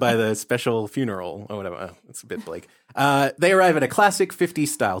 Followed by the special funeral or whatever. Oh, it's a bit bleak. They arrive at a classic 50s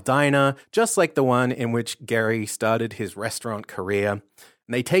style diner, just like the one in which Gary started his restaurant career. And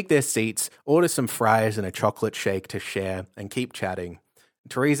they take their seats, order some fries and a chocolate shake to share, and keep chatting.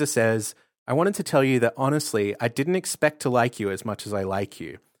 Teresa says, "I wanted to tell you that honestly, I didn't expect to like you as much as I like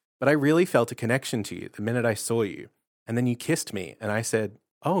you, but I really felt a connection to you the minute I saw you. And then you kissed me, and I said,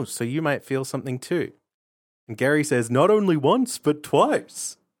 oh, so you might feel something too." And Gary says, "Not only once, but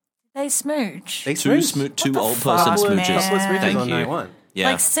twice." They smooch. They Two smooched. two old fuck, person man? smooches. Couple of smooches Thank on you. night one. Yeah.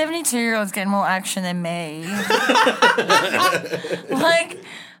 Like 72-year-olds getting more action than me. Like,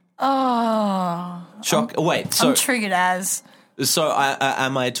 oh. Shock. Wait, so I'm triggered as.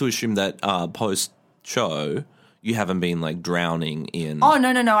 am I to assume that post show you haven't been like drowning in? Oh,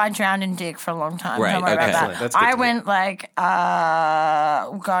 no. I drowned in dick for a long time. Right, Don't worry okay. about Excellent. that. That's good I to went like,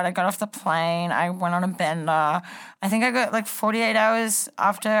 God, I got off the plane. I went on a bender. I think I got like 48 hours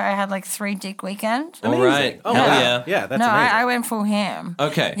after I had like 3 dick weekend. All right. Oh, Hell wow. yeah. Yeah, that's No, amazing. I went full ham.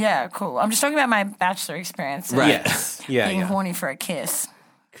 Okay. Yeah, cool. I'm just talking about my Bachelor experience. Right. Yes. Yeah, Being yeah. horny for a kiss.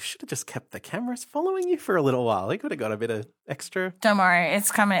 Should have just kept the cameras following you for a little while. They could have got a bit of extra. Don't worry,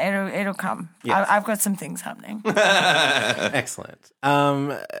 it's coming. It'll come. Yes. I've got some things happening. Excellent.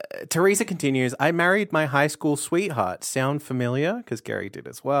 Teresa continues, "I married my high school sweetheart. Sound familiar?" Because Gary did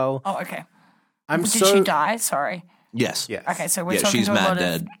as well. Oh, okay. I'm Did so... she die? Sorry. Yes. Yes. Okay, so we're Yeah, talking she's to a mad lot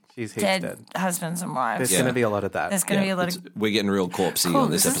dead. of She's heaps dead dead. husbands and wives. There's Yeah. going to be a lot of that. There's going to be a lot of. We're getting real corpsey Cool.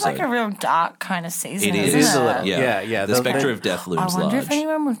 on this This is episode. like a real dark kind of season. It isn't is a little. Yeah. Yeah. The spectre of death I looms wonder large. if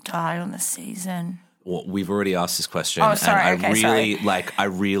anyone will die on the season. Well, we've already asked this question. Oh, sorry, And okay, I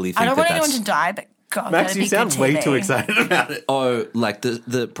really think I don't want that's. anyone to die, but God, Max, that'd you be sound good way TV. too excited about it. Oh, like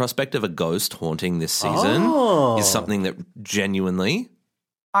the prospect of a ghost haunting this season is something that genuinely.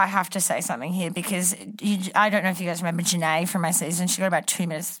 I have to say something here because I don't know if you guys remember Janae from my season. She got about 2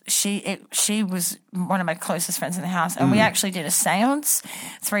 minutes. She was one of my closest friends in the house, and we actually did a seance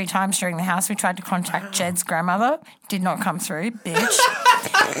 3 times during the house. We tried to contact Jed's grandmother, did not come through, bitch.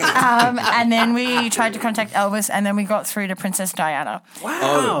 And then we tried to contact Elvis, and then we got through to Princess Diana.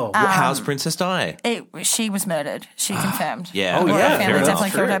 Wow. How's Princess Di? She was murdered. She confirmed. Yeah. Oh, Well, yeah, her family fair enough. definitely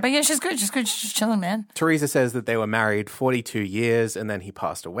killed Sure. her. But yeah, she's good. She's good. She's just chilling, man. Teresa says that they were married 42 years and then he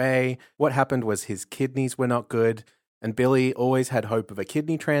passed away. What happened was his kidneys were not good, and Billy always had hope of a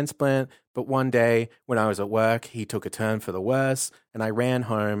kidney transplant. But one day when I was at work, he took a turn for the worse, and I ran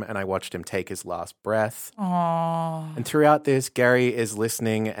home and I watched him take his last breath. Aww. And throughout this, Gary is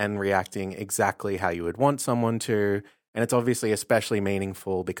listening and reacting exactly how you would want someone to. And it's obviously especially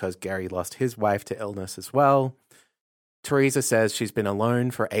meaningful because Gary lost his wife to illness as well. Teresa says she's been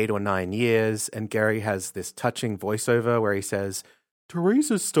alone for 8 or 9 years, and Gary has this touching voiceover where he says,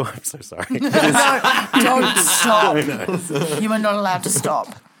 "Teresa's story." I'm so sorry. Don't stop. You are not allowed to stop.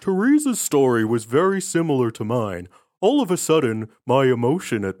 Teresa's story was very similar to mine. All of a sudden, my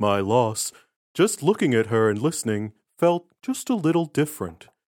emotion at my loss, just looking at her and listening, felt just a little different.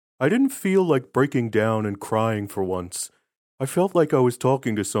 I didn't feel like breaking down and crying for once. I felt like I was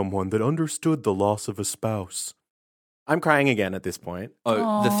talking to someone that understood the loss of a spouse. I'm crying again at this point.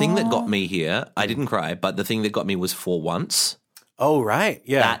 Oh, the thing that got me here, I didn't cry, but the thing that got me was for once. Oh, right.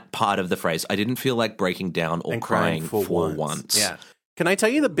 Yeah. That part of the phrase. I didn't feel like breaking down or And crying for once. Yeah. Can I tell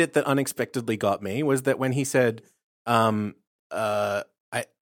you the bit that unexpectedly got me was that when he said, it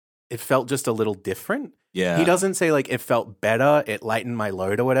felt just a little different. Yeah. He doesn't say like it felt better, it lightened my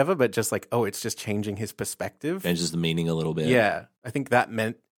load or whatever, but just like, oh, it's just changing his perspective. Changes the meaning a little bit. Yeah. I think that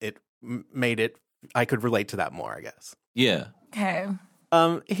meant it made it, I could relate to that more, I guess. Yeah. Okay.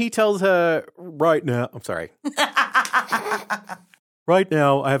 He tells her right now, I'm sorry. Right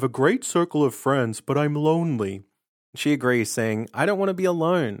now, I have a great circle of friends, but I'm lonely. She agrees, saying, I don't want to be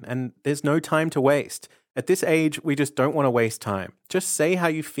alone, and there's no time to waste. At this age, we just don't want to waste time. Just say how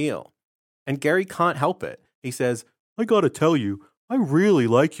you feel. And Gary can't help it. He says, I gotta tell you, I really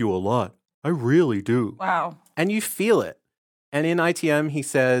like you a lot. I really do. Wow. and you feel it. And in ITM, he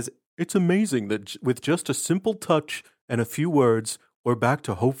says, It's amazing that with just a simple touch and a few words, we're back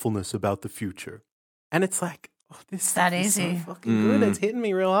to hopefulness about the future. and it's like, oh, this It's that stuff is easy. so fucking good. It's hitting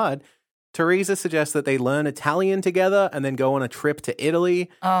me real hard. Teresa suggests that they learn Italian together and then go on a trip to Italy.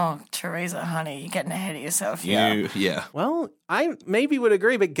 Oh, Teresa, honey, you're getting ahead of yourself. Yeah. Well, I maybe would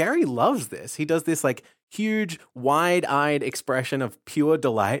agree, but Gary loves this. He does this like huge, wide-eyed expression of pure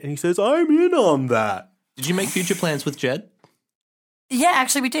delight, and he says, I'm in on that. Did you make future plans with Jed? Yeah,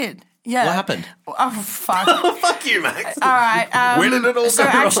 actually, we did. Yeah. What happened? Oh, fuck. Fuck you, Max. All right. Where did it all so go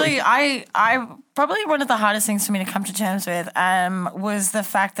wrong? actually, I probably one of the hardest things for me to come to terms with was the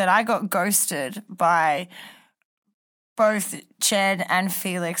fact that I got ghosted by both Jed and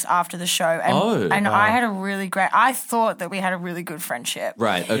Felix after the show, and I had a really great. I thought that we had a really good friendship.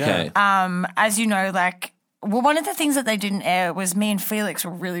 Right. Okay. As you know, like. Well, one of the things that they didn't air was me and Felix were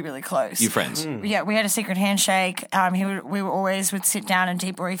really, really close. You friends? Yeah, we had a secret handshake. We would sit down and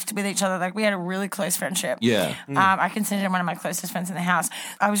debrief with each other. Like, we had a really close friendship. Yeah. I considered him one of my closest friends in the house.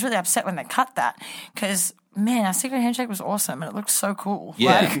 I was really upset when they cut that because, man, our secret handshake was awesome and it looked so cool.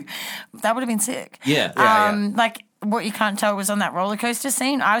 Yeah. Like, that would have been sick. Yeah. Like, what you can't tell was on that roller coaster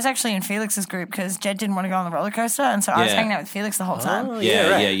scene. I was actually in Felix's group because Jed didn't want to go on the roller coaster, and so I was Yeah. hanging out with Felix the whole time. Oh, Yeah.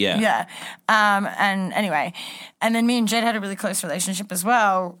 right. Yeah. And anyway, and then me and Jed had a really close relationship as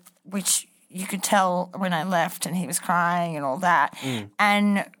well, which you could tell when I left and he was crying and all that.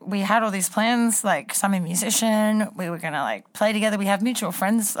 And we had all these plans, like some a musician, we were going to like play together. We have mutual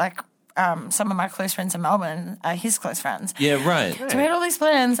friends, like some of my close friends in Melbourne are his close friends. Yeah. Right. So we had all these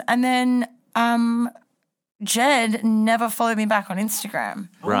plans, and then Jed never followed me back on Instagram.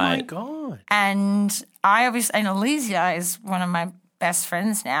 Right. Oh, my God. And and Elysia is one of my best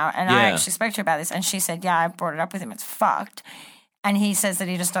friends now. And I Yeah. actually spoke to her about this, and she said, yeah, I brought it up with him. It's fucked. And he says that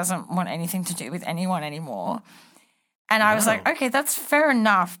he just doesn't want anything to do with anyone anymore. And I was like, okay, that's fair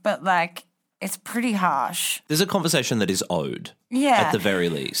enough, but like, it's pretty harsh. There's a conversation that is owed. Yeah. At the very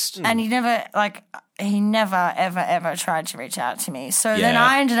least. And he never, ever tried to reach out to me. So then Yeah.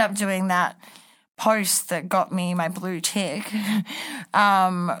 I ended up doing that post that got me my blue tick,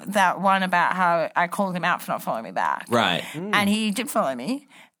 that one about how I called him out for not following me back. Right. And he did follow me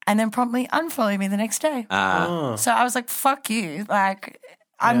and then promptly unfollowed me the next day. So I was like, fuck you. Like,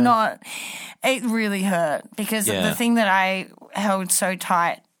 I'm not, it really hurt because the thing that I held so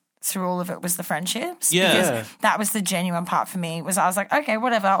tight through all of it was the friendships. Yeah. Because that was the genuine part for me, was I was like, okay,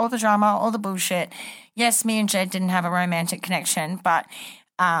 whatever, all the drama, all the bullshit. Yes, me and Jed didn't have a romantic connection, but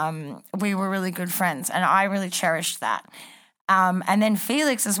we were really good friends, and I really cherished that. And then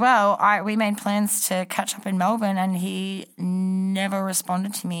Felix as well, we made plans to catch up in Melbourne, and he never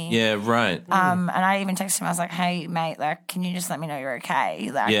responded to me. Yeah. Right. And I even texted him, I was like, hey, mate, like, can you just let me know you're okay?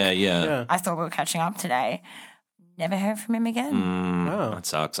 Like, Yeah. I thought we were catching up today. Never heard from him again. That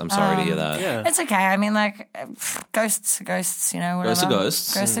sucks. I'm sorry to hear that. Yeah. It's okay. I mean, like, ghosts are ghosts, you know, whatever. Ghosts are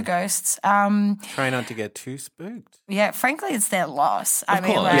ghosts. Ghosts are ghosts. Try not to get too spooked. Yeah, frankly, it's their loss. I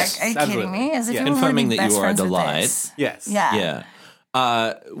mean, course. like, Yes, are you absolutely. kidding me? As if Yeah. you were Confirming really that best you are a friends with delight. this. Yes. Yeah.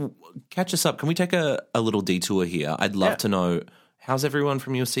 Catch us up. Can we take a little detour here? I'd love to know, how's everyone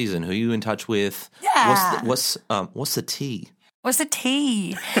from your season? Who are you in touch with? Yeah. What's the tea? What's the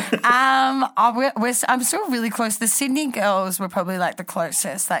tea? I'm still really close. The Sydney girls were probably like the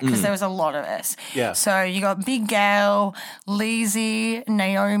closest, like because there was a lot of us. Yeah. So you got Big Gal, Lizzie,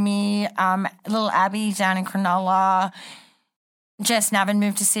 Naomi, little Abby down in Cronulla. Jess Navin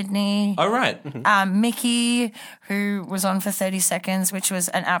moved to Sydney. Oh, right. Mickey, who was on for 30 seconds, which was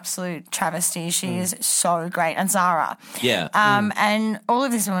an absolute travesty. She is so great. And Zara. Yeah. And all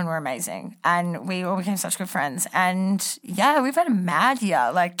of these women were amazing. And we all became such good friends. And yeah, we've had a mad year,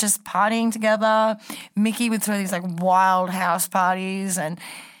 like just partying together. Mickey would throw these like wild house parties, and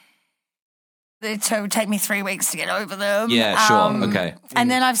it would take me 3 weeks to get over them. Yeah, sure. Okay. And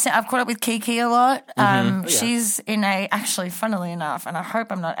then I've caught up with Kiki a lot. She's in actually, funnily enough, and I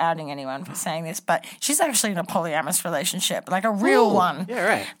hope I'm not outing anyone for saying this, but she's actually in a polyamorous relationship, like a real one. Yeah,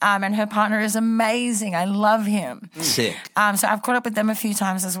 right. And her partner is amazing. I love him. Sick. So I've caught up with them a few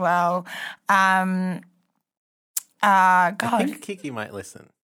times as well. I God. think Kiki might listen.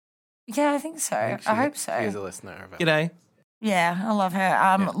 Yeah, I think so. I hope so. She's a listener. G'day. Yeah, I love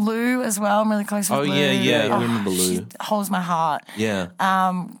her. Lou as well. I'm really close with Lou. Yeah. I remember Lou. She holds my heart. Yeah.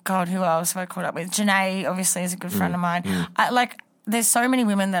 God, who else have I caught up with? Janae, obviously, is a good friend of mine. There's so many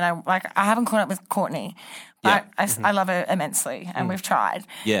women that I haven't caught up with Courtney, but I love her immensely, and we've tried.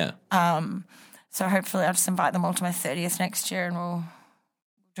 Yeah. So hopefully I'll just invite them all to my 30th next year, and we'll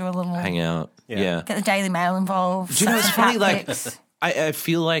do a little Hang out. Yeah. Get the Daily Mail involved. Do you know, it's funny, like, pics. I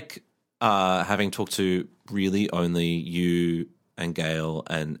feel like having talked to really only you and Gail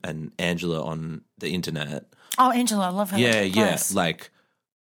and Angela on the internet. Oh, Angela, I love her. Yeah. Close. Like,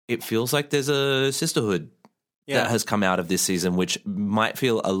 it feels like there's a sisterhood that has come out of this season, which might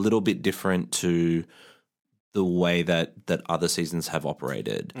feel a little bit different to the way that other seasons have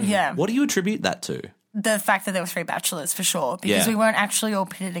operated. Yeah. What do you attribute that to? The fact that there were 3 bachelors, for sure, because Yeah. we weren't actually all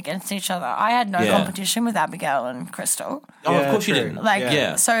pitted against each other. I had no Yeah. competition with Abigail and Crystal. Oh, of Yeah, course you true. didn't. Like,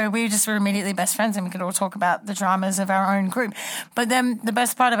 Yeah. so we just were immediately best friends, and we could all talk about the dramas of our own group. But then the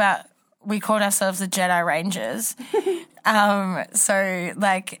best part about, we called ourselves the Jedi Rangers. It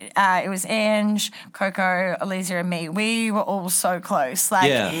was Ange, Coco, Alizia, and me. We were all so close.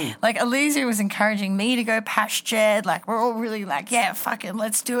 Like Alizia was encouraging me to go past Jed. Like, we're all really like, yeah, fucking,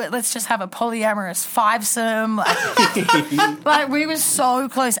 let's do it. Let's just have a polyamorous fivesome. Like we were so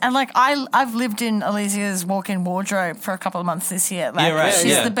close. And like, I've lived in Alizia's walk-in wardrobe for a couple of months this year. Like, Yeah, right.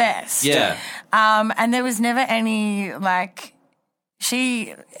 she's Yeah. the best. Yeah. And there was never any like.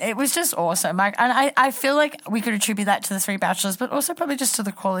 It was just awesome. Like, and I feel like we could attribute that to the 3 bachelors, but also probably just to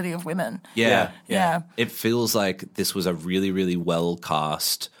the quality of women. Yeah. Yeah. It feels like this was a really, really well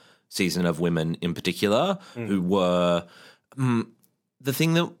cast season of women in particular who were. The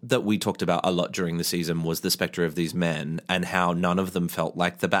thing that we talked about a lot during the season was the spectre of these men and how none of them felt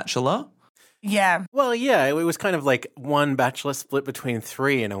like the Bachelor. Yeah. Well, yeah, it was kind of like one bachelor split between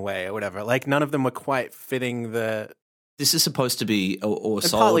 3 in a way or whatever. Like none of them were quite fitting the. This is supposed to be or And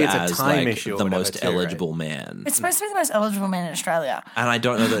sold partly it's a as time like issue or the whatever most too, right? eligible man. It's supposed to be the most eligible man in Australia. And I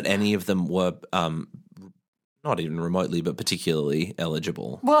don't know that any of them were not even remotely, but particularly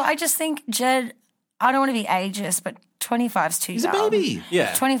eligible. Well, I just think Jed, I don't want to be ageist, but 25's too He's young. a baby.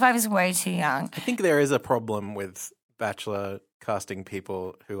 Yeah. 25 is way too young. I think there is a problem with bachelor casting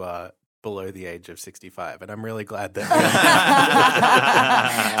people who are below the age of 65, and I'm really glad that.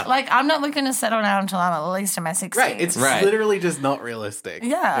 Like, I'm not looking to settle down until I'm at least in my 60s. Right, it's literally just not realistic.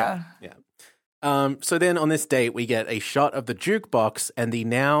 Yeah. So then on this date, we get a shot of the jukebox and the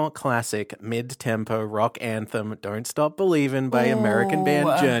now classic mid-tempo rock anthem "Don't Stop Believin'" by American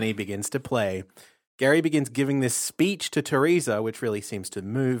band Journey begins to play. Gary begins giving this speech to Teresa, which really seems to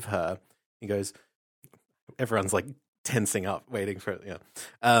move her. He goes, everyone's like tensing up, waiting for it.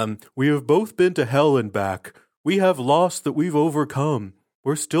 We have both been to hell and back. We have lost that we've overcome.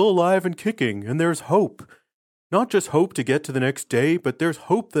 We're still alive and kicking, and there's hope. Not just hope to get to the next day, but there's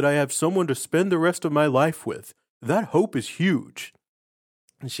hope that I have someone to spend the rest of my life with. That hope is huge.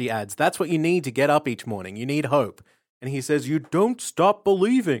 And she adds, that's what you need to get up each morning. You need hope. And he says, you don't stop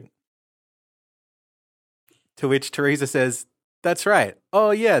believing. To which Teresa says, that's right.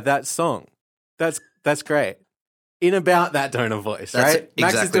 Oh, yeah, that song. That's great. In about that tone of voice, That's right?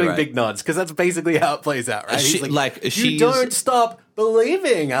 Max is exactly doing right. big nods because that's basically how it plays out, right? She- He's like, you she's- don't stop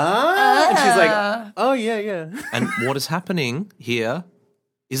believing, huh? And she's like, oh, yeah. And what is happening here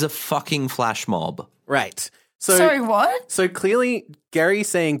is a fucking flash mob. Right. So, Sorry, what? So clearly, Gary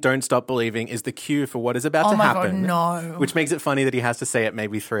saying "Don't stop believing" is the cue for what is about Oh to my happen. God, no. Which makes it funny that he has to say it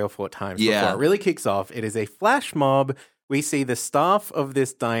maybe 3 or 4 times Yeah. before it really kicks off. It is a flash mob. We see the staff of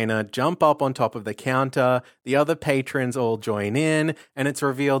this diner jump up on top of the counter. The other patrons all join in, and it's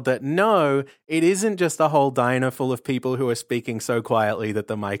revealed that no, it isn't just a whole diner full of people who are speaking so quietly that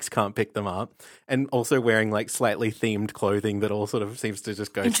the mics can't pick them up, and also wearing like slightly themed clothing that all sort of seems to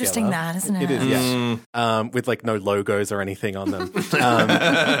just go Interesting together. that, isn't it? It is, yeah. With like no logos or anything on them.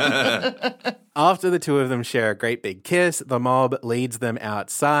 After the two of them share a great big kiss, the mob leads them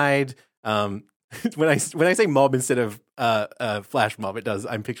outside. When I say mob instead of flash mob,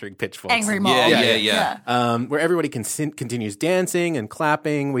 I'm picturing pitchforks. Angry mob. Yeah. Where everybody continues dancing and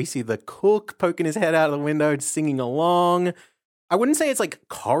clapping. We see the cook poking his head out of the window, singing along. I wouldn't say it's like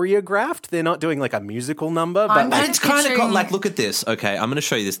choreographed. They're not doing like a musical number, but I'm like, It's kind of picturing- like, look at this. Okay, I'm going to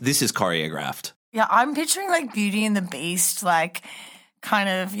show you this. This is choreographed. Yeah, I'm picturing like Beauty and the Beast, like kind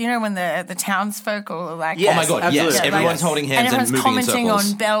of, you know, when the townsfolk are like, Yes, Oh my God, absolutely. yes. Yeah, Everyone's like- holding and hands and, everyone's moving in commenting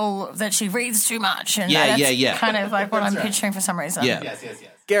circles. on Belle that she reads too much, and Yeah, that's yeah. kind of like what I'm picturing for some reason. Yeah.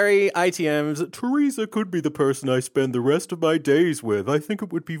 Gary ITMs. Teresa could be the person I spend the rest of my days with. I think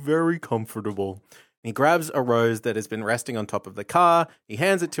it would be very comfortable. He grabs a rose that has been resting on top of the car. He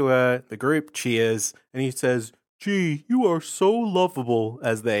hands it to her. The group cheers, and he says, Gee, you are so lovable.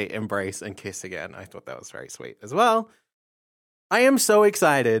 as they embrace and kiss again. I thought that was very sweet as well. I am so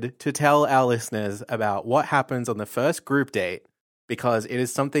excited to tell our listeners about what happens on the first group date because it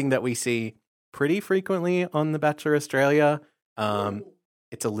is something that we see pretty frequently on The Bachelor Australia.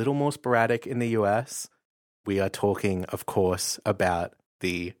 It's a little more sporadic in the US. We are talking, of course, about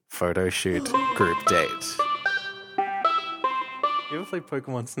the photo shoot group date. You ever play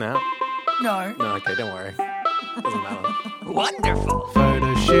Pokemon Snap? No. No, okay, don't worry. Doesn't matter. Wonderful.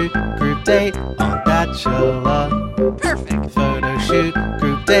 Photo shoot group date on Bachelor. Perfect. Photo shoot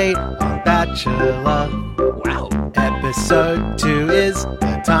group date on Bachelor. Wow. Episode 2 is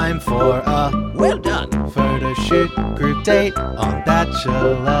the time for a Well done. photo shoot group date on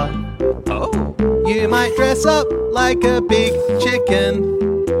Bachelor. Oh. You might dress up like a big chicken,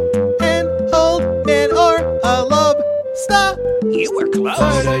 an old man or a lobster. You were close.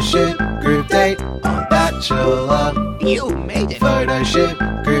 Photo shoot group date on Bachelor. You made it. Photo shoot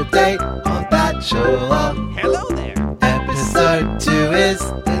group date on Bachelor. Hello there. Episode 2 is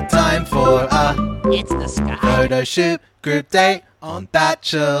the time for a It's the sky. photo shoot group date on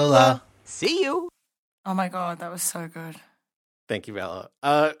Bachelor. See you. Oh my God, that was so good. Thank you, Bella.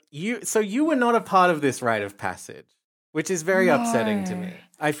 You were not a part of this rite of passage, which is very upsetting to me.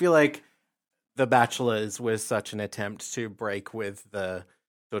 I feel like The Bachelors was such an attempt to break with the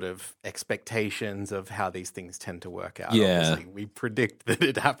sort of expectations of how these things tend to work out. Yeah. Obviously, we predict that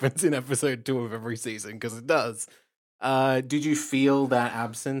it happens in episode 2 of every season because it does. Did you feel that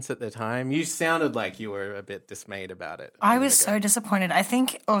absence at the time? You sounded like you were a bit dismayed about it. I was so disappointed. I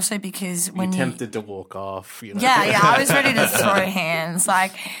think also because when You you tempted to walk off. You know? Yeah, I was ready to throw hands.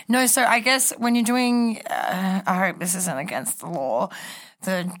 Like, no, so I guess when you're doing, I hope this isn't against the law,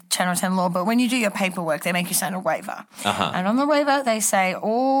 the Channel 10 law, but when you do your paperwork, they make you sign a waiver. And on the waiver, they say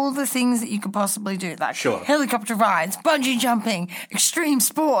all the things that you could possibly do, like helicopter rides, bungee jumping, extreme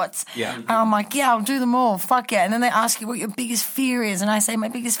sports. Yeah. And I'm like, yeah, I'll do them all. Fuck yeah. And then they ask you what your biggest fear is. And I say, my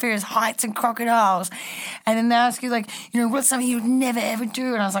biggest fear is heights and crocodiles. And then they ask you, like, you know, what's something you would never, ever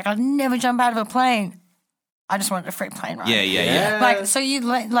do? And I was like, I'd never jump out of a plane. I just wanted a free plane ride. Yeah. Like, so you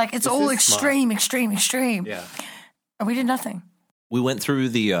like it's all is extreme. Yeah. And we did nothing. We went through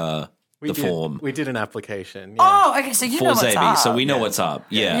the form We did an application. Yeah. Oh, okay. So you know for what's Xavier, up. so we know what's up.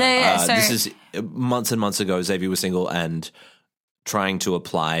 Yeah. Yeah, so- this is months and months ago. Xavier was single and trying to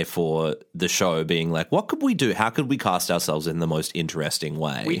apply for the show, being like, what could we do? How could we cast ourselves in the most interesting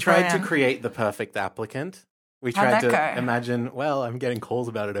way? We tried to Yeah. create the perfect applicant. We How'd tried to that go? imagine, well, I'm getting calls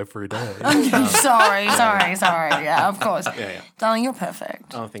about it every day. sorry. Yeah, of course. Yeah. Darling, you're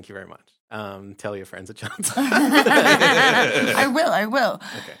perfect. Oh, thank you very much. Tell your friends at Johnston. I will.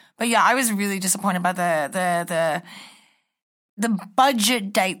 Okay. But yeah, I was really disappointed by the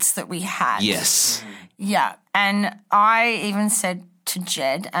budget dates that we had. Yes. Yeah. And I even said to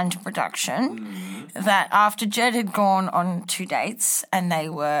Jed and to production that after Jed had gone on 2 dates and they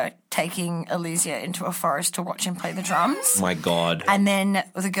were taking Elysia into a forest to watch him play the drums. My God. And then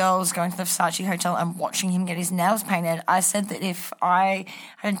the girls going to the Versace hotel and watching him get his nails painted. I said that if I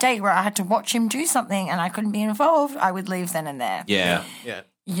had a date where I had to watch him do something and I couldn't be involved, I would leave then and there. Yeah. Yeah.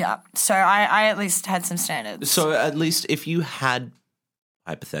 Yeah. So I at least had some standards. So at least if you had,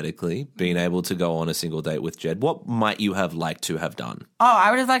 hypothetically, been able to go on a single date with Jed, what might you have liked to have done? Oh,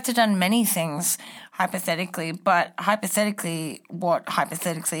 I would have liked to have done many things hypothetically, but what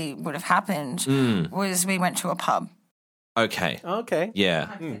hypothetically would have happened was we went to a pub. Okay. Okay.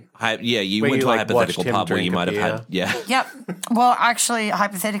 Yeah. You Where went you, to a like, hypothetical watched him pub where drink you a might have had. Yeah. Yep. Well, actually,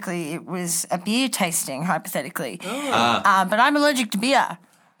 hypothetically, it was a beer tasting, hypothetically. But I'm allergic to beer.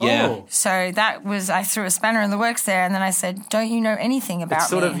 Yeah. Oh. So that was, I threw a spanner in the works there, and then I said, don't you know anything about It's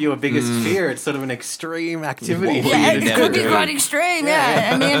sort me? of your biggest fear. It's sort of an extreme activity. for Yeah, you to it could be do. quite extreme,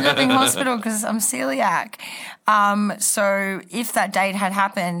 yeah. And we ended up in hospital because I'm celiac. So if that date had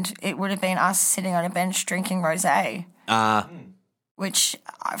happened, it would have been us sitting on a bench drinking rosé, which,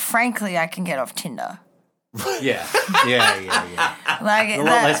 frankly, I can get off Tinder. Yeah. Like A lot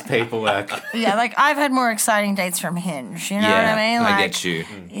less paperwork. Yeah, like I've had more exciting dates from Hinge. You know what I mean? Like, I get you.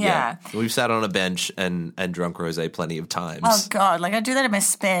 Yeah. We've sat on a bench and drunk rosé plenty of times. Oh God, like I do that in my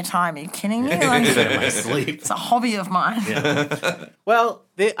spare time. Are you kidding me? Like, In my sleep. it's a hobby of mine. Well,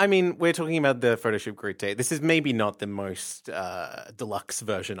 we're talking about the photo shoot group date. This is maybe not the most deluxe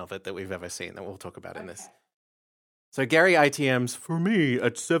version of it that we've ever seen that we'll talk about in this. So Gary ITMs, For me,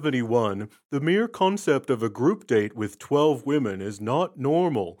 at 71, the mere concept of a group date with 12 women is not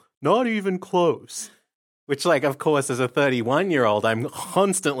normal, not even close. which, like, of course, as a 31-year-old, I'm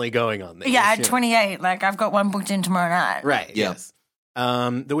constantly going on this. Yeah, at you know. 28, like I've got one booked in tomorrow night. Right, Yeah. yes.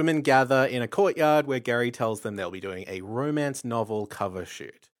 The women gather in a courtyard where Gary tells them they'll be doing a romance novel cover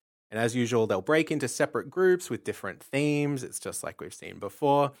shoot. And as usual, they'll break into separate groups with different themes. It's just like we've seen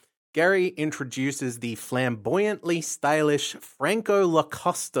before. Gary introduces the flamboyantly stylish Franco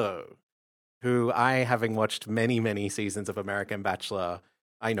Lacosto, who I, having watched many, many seasons of American Bachelor,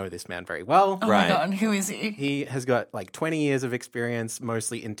 I know this man very well. Oh Right. my God, who is he? He has got like 20 years of experience,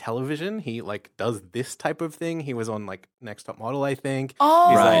 mostly in television. He like does this type of thing. He was on like Next Top Model, I think.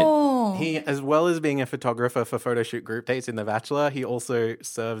 Oh, He, as well as being a photographer for photo shoot group dates in The Bachelor, he also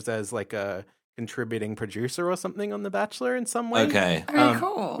serves as like a contributing producer or something on The Bachelor in some way. Okay. very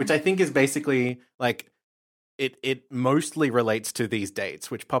cool. Which I think is basically like it mostly relates to these dates,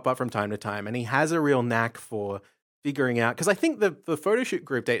 which pop up from time to time. And he has a real knack for figuring out, because I think the photo shoot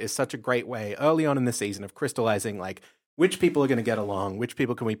group date is such a great way early on in the season of crystallizing like which people are going to get along, which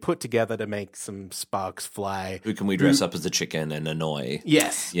people can we put together to make some sparks fly. Who can we dress up as a chicken and annoy?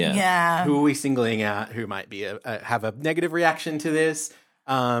 Yes. Yeah. yeah. Who are we singling out? Who might be have a negative reaction to this?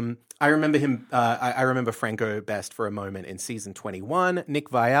 I remember him. I remember Franco best for a moment in season 21, Nick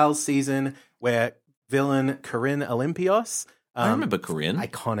Vial's season, where villain Corinne Olympios. I remember Korean.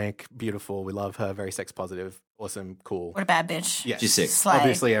 Iconic, beautiful. We love her. Very sex positive. Awesome. Cool. What a bad bitch. Yeah, She's sick. Slay.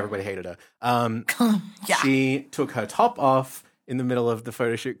 Obviously, everybody hated her. Yeah. She took her top off in the middle of the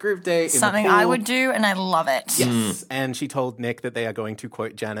photo shoot group date. in the Something pool. I would do, and I love it. Yes. And she told Nick that they are going to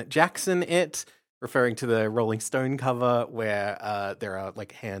quote Janet Jackson it, referring to the Rolling Stone cover where there are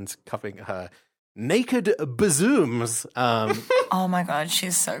like hands cuffing her naked bazooms. Oh my God,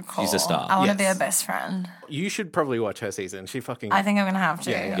 she's so cool. She's a star. I want to be Yes. her best friend. You should probably watch her season. She fucking. I think I'm going to have to.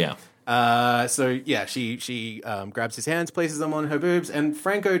 Yeah. Yeah. So yeah, she grabs his hands, places them on her boobs, and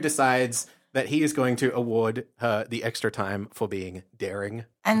Franco decides that he is going to award her the extra time for being daring.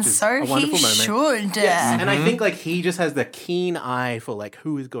 And which is so a wonderful he moment. should. Yes, and I think like he just has the keen eye for like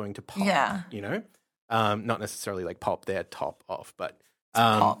who is going to pop. Yeah. You know, not necessarily like pop their top off, but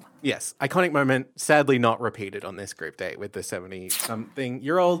pop. yes, iconic moment. Sadly, not repeated on this group date with the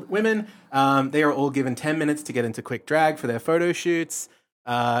 70-something-year-old women. They are all given 10 minutes to get into quick drag for their photo shoots.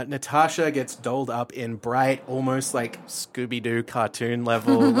 Natasha gets dolled up in bright, almost like Scooby-Doo cartoon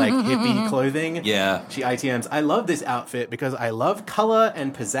level, like hippie clothing. Yeah. She ITMs, I love this outfit because I love color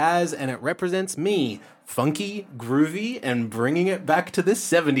and pizzazz and it represents me. Funky, groovy, and bringing it back to the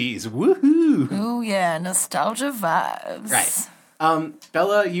 70s. Woohoo! Oh, yeah, nostalgia vibes. Right.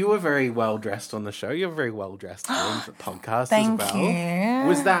 Bella, you were very well dressed on the show. You're very well dressed on the podcast Thank as well. you.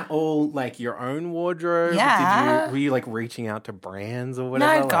 Was that all like your own wardrobe? Yeah. Were you like reaching out to brands or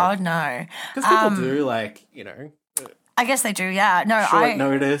whatever? No, God, no. Because people do like, you know, I guess they do, yeah. No, short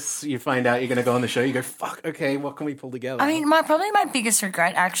notice. You find out you're going to go on the show. You go, fuck, okay, what can we pull together? I mean, probably my biggest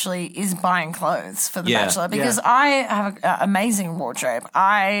regret actually is buying clothes for The Yeah. Bachelor because I have an amazing wardrobe.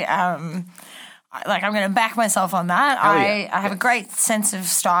 I'm going to back myself on that. I have a great sense of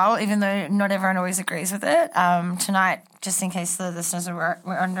style, even though not everyone always agrees with it. Tonight, just in case the listeners are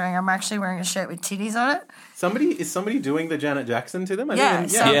wondering, I'm actually wearing a shirt with titties on it. Is somebody doing the Janet Jackson to them? I Yeah, mean,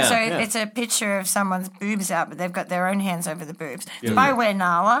 so Yeah. it's a picture of someone's boobs out, but they've got their own hands over the boobs. By Wear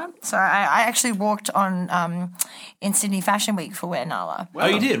Nala. So I actually walked on in Sydney Fashion Week for Wear Nala. Oh,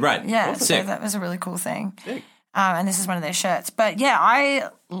 you did, right? Yeah, so Sick. that was a really cool thing. Sick. And this is one of their shirts. But yeah, I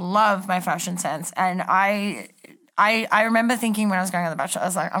love my fashion sense. And I remember thinking when I was going on The Bachelor, I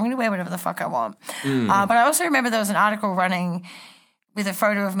was like, I'm going to wear whatever the fuck I want. But I also remember there was an article running with a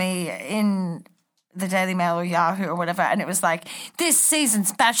photo of me in the Daily Mail or Yahoo or whatever, and it was like, this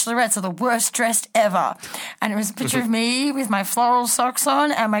season's bachelorettes are the worst dressed ever. And it was a picture of me with my floral socks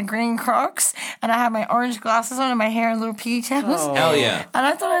on and my green Crocs, and I had my orange glasses on and my hair in little pigtails. Hell yeah. And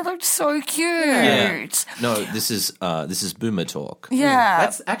I thought I looked so cute. Yeah. No, this is boomer talk. Yeah.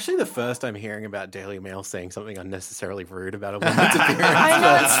 That's actually the first I'm hearing about Daily Mail saying something unnecessarily rude about a woman's appearance. I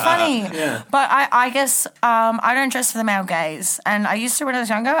know, it's funny. But I guess I don't dress for the male gaze. And I used to when I was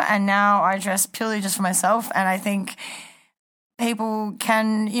younger, and now I dress purely just for myself. And I think people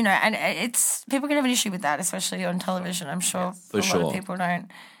can, and it's people can have an issue with that, especially on television. I'm sure for a sure. lot of people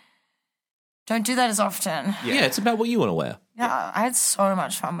don't do that as often. Yeah, it's about what you want to wear. Yeah, I had so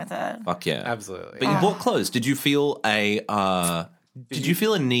much fun with it. Fuck yeah. Absolutely. But you bought clothes. Did you feel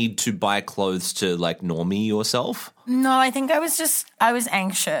a need to buy clothes to like normie yourself? No, I think I was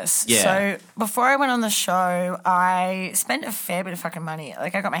anxious. Yeah. So before I went on the show, I spent a fair bit of fucking money.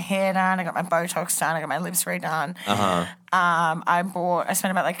 Like I got my hair done, I got my Botox done, I got my lips redone. I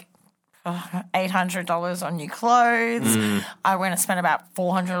spent about like $800 on new clothes. I went and spent about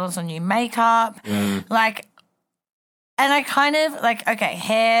 $400 on new makeup. Like, and I kind of like, okay,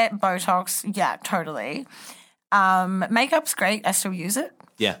 hair, Botox, yeah, totally. Makeup's great. I still use it.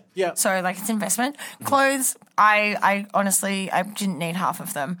 Yeah. Yeah. So like it's investment. Clothes, I honestly I didn't need half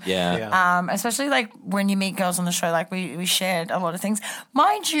of them. Yeah. Especially like when you meet girls on the show, like we shared a lot of things.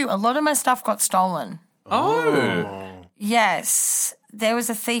 Mind you, a lot of my stuff got stolen. Oh. Yes. There was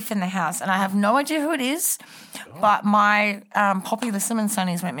a thief in the house and I have no idea who it is, but my Poppy Lissaman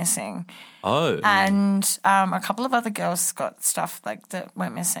sunnies went missing. Oh. And a couple of other girls got stuff like that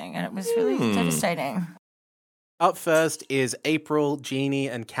went missing and it was really devastating. Up first is April, Jeannie,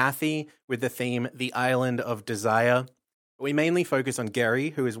 and Kathy with the theme The Island of Desire. We mainly focus on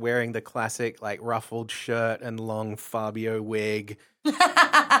Gary, who is wearing the classic like ruffled shirt and long Fabio wig.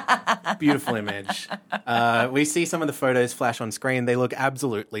 Beautiful image. We see some of the photos flash on screen. They look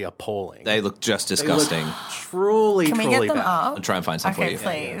absolutely appalling. They look just disgusting. Truly, Can we truly get them bad. up? I'll try and find some for Okay, you.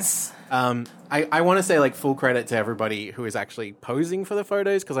 please. I want to say like full credit to everybody who is actually posing for the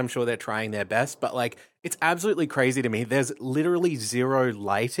photos because I'm sure they're trying their best, but like it's absolutely crazy to me. There's literally zero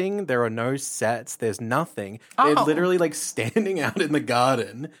lighting. There are no sets. There's nothing. They're literally like standing out in the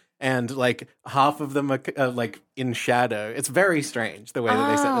garden and like half of them are like in shadow. It's very strange the way that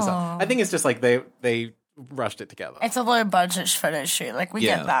they set this up. I think it's just like they rushed it together. It's a low budget photo shoot. Like we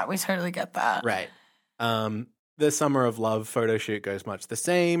get that. We totally get that. Right. The Summer of Love photo shoot goes much the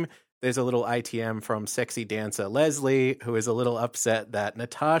same. There's a little ITM from sexy dancer Leslie, who is a little upset that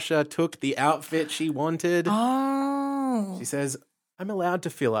Natasha took the outfit she wanted. Oh. She says, I'm allowed to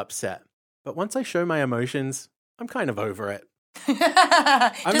feel upset, but once I show my emotions, I'm kind of over it.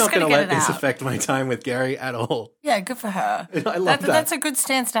 I'm not going to let this affect my time with Gary at all. Yeah, good for her. I love that. That's a good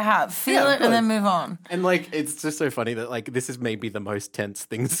stance to have. Feel it and then move on. And like, it's just so funny that like this is maybe the most tense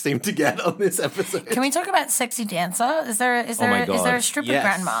things seem to get on this episode. Can we talk about sexy dancer? Is there a stripper Yes.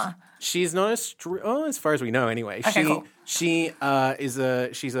 grandma? She's not as far as we know anyway. Okay, cool. She's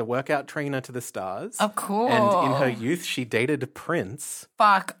a workout trainer to the stars. Oh, cool. And in her youth, she dated Prince,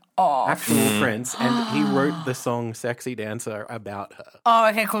 Fuck off. actual Prince, and he wrote the song "Sexy Dancer" about her. Oh,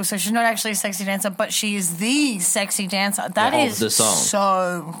 okay, cool. So she's not actually a sexy dancer, but she is the sexy dancer. That is the song.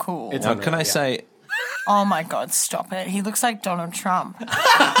 so cool. It's Now, unreal, can I yeah. say, Oh my God, stop it. He looks like Donald Trump.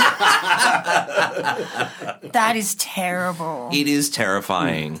 That is terrible. it is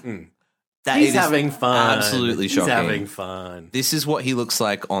terrifying. That He's it is having fun. Absolutely shocking. He's having fun. This is what he looks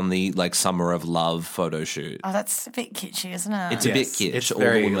like on the like Summer of Love photo shoot. Oh, that's a bit kitschy, isn't it? It's a bit Yes, kitsch. it's All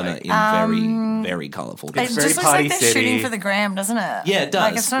very, the women like- are in very, very colourful It dresses. very just looks like Party they're City. shooting for the gram, doesn't it? Yeah, it does.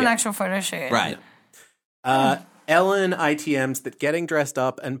 Like it's not an Yeah. actual photo shoot. Right. Ellen ITMs that getting dressed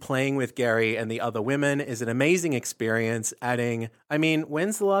up and playing with Gary and the other women is an amazing experience, adding, I mean,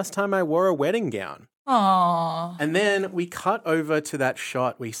 when's the last time I wore a wedding gown? Aww. And then we cut over to that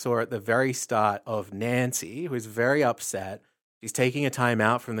shot we saw at the very start of Nancy, who is very upset. She's taking a time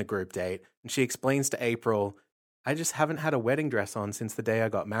out from the group date, and she explains to April, I just haven't had a wedding dress on since the day I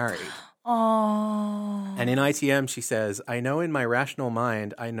got married. Aww. And in ITM, she says, I know in my rational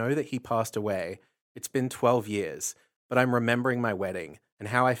mind, I know that he passed away. It's been 12 years, but I'm remembering my wedding and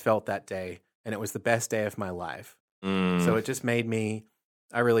how I felt that day, and it was the best day of my life. So it just made me,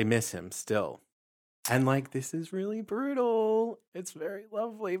 I really miss him still. And like, this is really brutal. It's very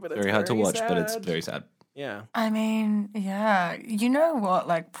lovely, but it's Very hard to watch, but it's sad. very sad. Yeah. I mean, yeah. You know what?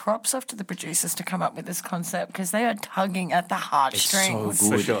 Like, props off to the producers to come up with this concept because they are tugging at the heartstrings. so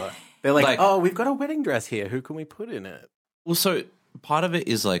For good. sure. They're like, Like- oh, we've got a wedding dress here. Who can we put in it? Well, so part of it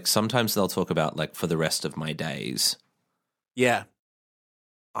is like sometimes they'll talk about like for the rest of my days. Yeah.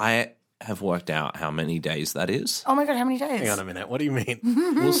 I have worked out how many days that is. Oh my God, how many days? Hang on a minute. What do you mean?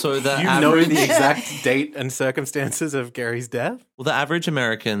 Well, so the You know average, the exact date and circumstances of Gary's death? well, the average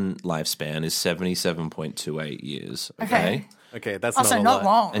American lifespan is 77.28 years. Okay, Okay. Okay, that's Also, not a not lot.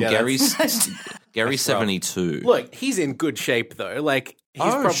 long. and Yeah, Gary's That's rough. 72. Look, he's in good shape though. Like he's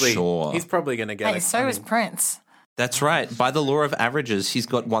Oh, probably sure. he's probably going to get Hey, so is Prince. That's right. By the law of averages, he's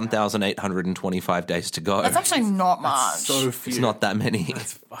got 1,825 days to go. That's actually not much. So few. It's not that many.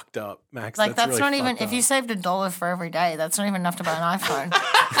 That's fucked up, Max. Like, that's really not even, fucked if you up. saved $1 for every day, that's not even enough to buy an iPhone.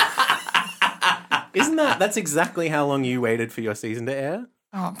 Isn't that's exactly how long you waited for your season to air?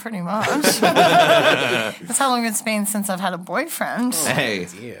 Oh, pretty much. That's how long it's been since I've had a boyfriend. Hey.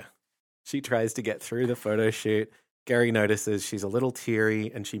 Yeah. She tries to get through the photo shoot. Gary notices she's a little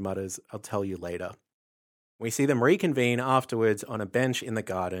teary and she mutters, "I'll tell you later." We see them reconvene afterwards on a bench in the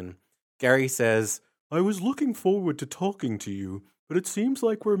garden. Gary says, I was looking forward to talking to you, but it seems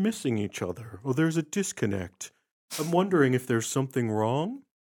like we're missing each other, or there's a disconnect. I'm wondering if there's something wrong?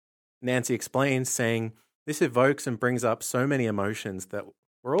 Nancy explains, saying, "This evokes and brings up so many emotions that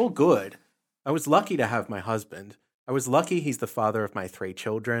we're all good. I was lucky to have my husband. I was lucky he's the father of my 3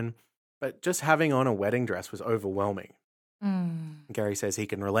 children, but just having on a wedding dress was overwhelming." Gary says he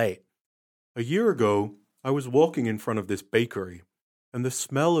can relate. A year ago, I was walking in front of this bakery, and the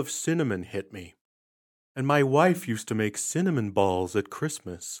smell of cinnamon hit me. And my wife used to make cinnamon balls at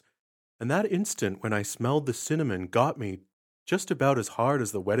Christmas. And that instant when I smelled the cinnamon got me just about as hard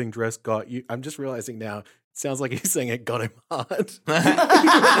as the wedding dress got you. I'm just realizing now, it sounds like he's saying it got him hard. This is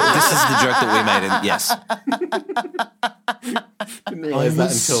the joke that we made. Yes. Didn't realize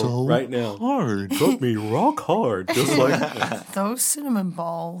that until right now. Hard. Got me rock hard, just like Those cinnamon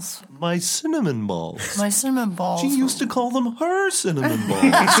balls. My cinnamon balls. My cinnamon balls. She used to call them her cinnamon balls.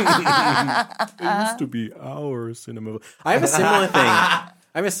 it used to be our cinema. I have a similar thing.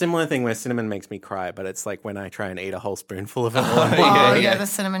 I have a similar thing where cinnamon makes me cry, but it's like when I try and eat a whole spoonful of it. Oh, yeah, the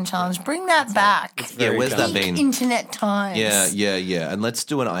cinnamon challenge. Bring that back. Yeah, where's that Peak been? internet times. Yeah. And let's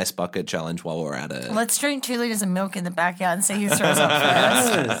do an ice bucket challenge while we're at it. Let's drink 2 liters of milk in the backyard and see who throws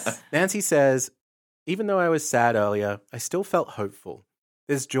up first. Nancy says, "Even though I was sad earlier, I still felt hopeful.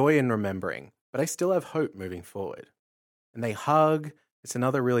 There's joy in remembering, but I still have hope moving forward." And they hug. It's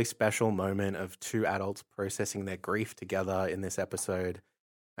another really special moment of 2 adults processing their grief together in this episode.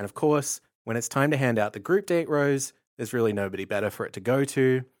 And of course, when it's time to hand out the group date rose, there's really nobody better for it to go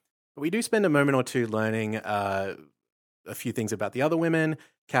to. But we do spend a moment or two learning a few things about the other women.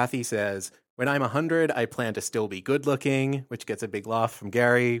 Kathy says, "When I'm 100, I plan to still be good looking," which gets a big laugh from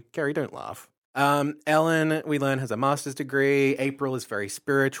Gary. Gary, don't laugh. Ellen, we learn, has a master's degree. April is very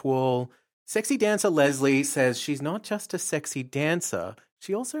spiritual. Sexy dancer Leslie says she's not just a sexy dancer,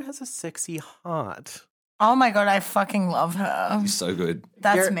 she also has a sexy heart. Oh my God, I fucking love her. So good.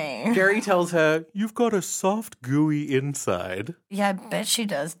 That's me. Gary tells her, You've got a soft, gooey inside. Yeah, I bet she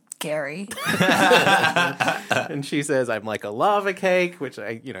does, Gary. and she says, "I'm like a lava cake," which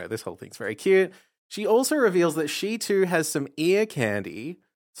this whole thing's very cute. She also reveals that she too has some ear candy,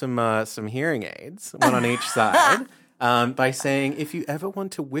 some hearing aids, one on each side, by saying, "If you ever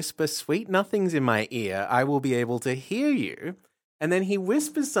want to whisper sweet nothings in my ear, I will be able to hear you." And then he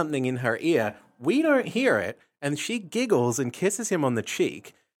whispers something in her ear. We don't hear it, and she giggles and kisses him on the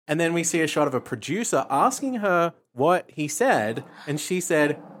cheek. And then we see a shot of a producer asking her what he said, and she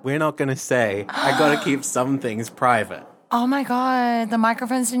said, "We're not going to say. I got to keep some things private." Oh my God, the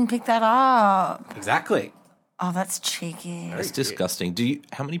microphones didn't pick that up. Exactly. Oh, that's cheeky. That's disgusting.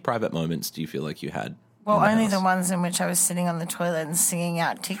 How many private moments do you feel like you had? Well, in the only house? the ones in which I was sitting on the toilet and singing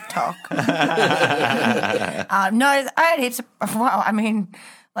out TikTok. No, I had heaps of, well, I mean,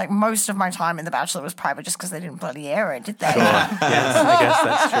 like most of my time in The Bachelor was private just because they didn't bloody air it, did they? Yes, I guess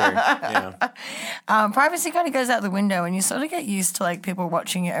that's true. Yeah. Privacy kind of goes out the window and you sort of get used to like people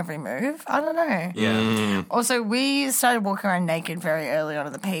watching your every move. I don't know. Yeah. Also, we started walking around naked very early on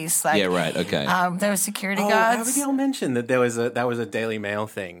in the piece. Like, Yeah, right, okay. There were security How guards. Abigail mentioned that that was a Daily Mail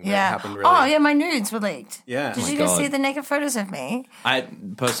thing that happened really. Oh, yeah, my nudes were leaked. Yeah. Did Oh you my guys God. see the naked photos of me? I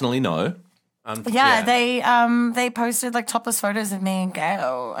personally know. Yeah, they posted like topless photos of me and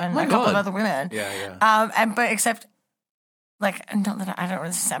Gail and a couple of other women. Yeah. But except like not that I don't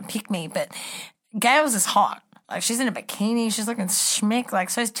really sound pick me, but Gail's is hot. Like she's in a bikini, she's looking schmick, like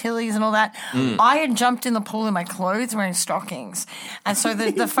so's Tilly's and all that. I had jumped in the pool in my clothes wearing stockings. And so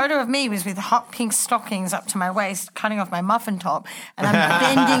the photo of me was with hot pink stockings up to my waist, cutting off my muffin top, and I'm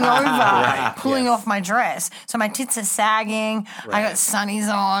bending over, pulling off my dress. So my tits are sagging, I got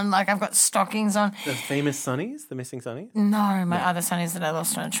sunnies on, like I've got stockings on. The famous sunnies, the missing sunnies. No, my other sunnies that I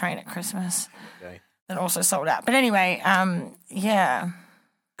lost on a train at Christmas. Okay. That also sold out. But anyway, yeah.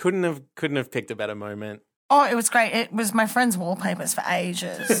 Couldn't have picked a better moment. Oh, it was great. It was my friend's wallpapers for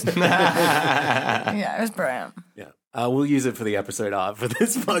ages. Yeah, it was brilliant. Yeah. We'll use it for the episode art for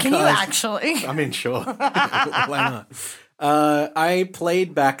this podcast. Can you actually? I mean, sure. Why I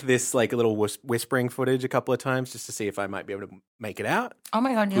played back this like little whispering footage a couple of times just to see if I might be able to make it out. Oh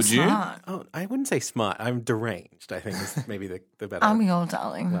my God, you're Would you? smart. Oh, I wouldn't say smart. I'm deranged, I think is maybe the better. I'm your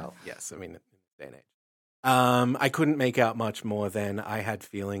darling. Well, yes. I mean, in this day and age. I couldn't make out much more than I had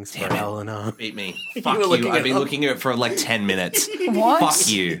feelings for Eleanor. Beat me. were Fuck looking you. it I've been up. looking at it for like 10 minutes. What? Fuck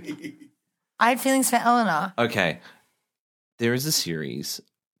you. I had feelings for Eleanor. Okay. There is a series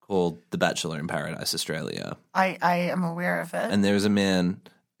called The Bachelor in Paradise, Australia. I am aware of it. And there's a man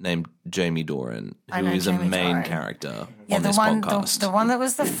named Jamie Doran I who know is a Jamie main Doran. character Yeah, on the this one, podcast. the one that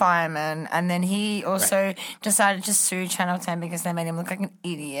was the fireman, and then he also decided to sue Channel 10 because they made him look like an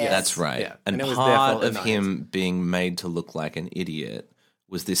idiot. That's right. Yeah, And and it was their part fault in of the him being made to look like an idiot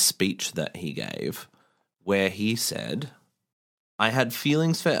was this speech that he gave where he said, I had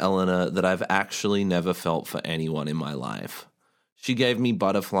feelings for Eleanor that I've actually never felt for anyone in my life. She gave me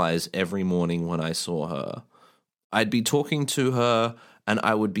butterflies every morning when I saw her. I'd be talking to her and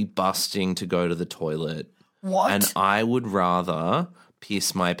I would be busting to go to the toilet. What? And I would rather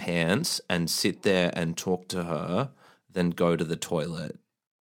piss my pants and sit there and talk to her than go to the toilet.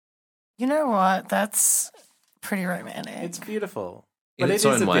 You know what? That's pretty romantic. It's beautiful. In But its it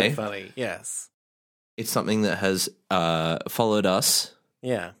is own a way. bit funny. Yes. It's something that has followed us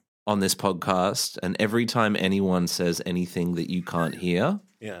Yeah. on this podcast, and every time anyone says anything that you can't hear,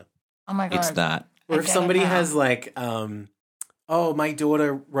 Yeah. Oh my God. it's that. Or I if get it somebody now. has like, oh, my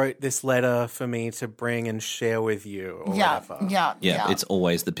daughter wrote this letter for me to bring and share with you or Yeah, whatever. yeah. It's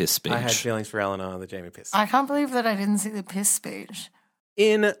always the piss speech. I had feelings for Eleanor, the Jamie Piss. I can't believe that I didn't see the piss speech.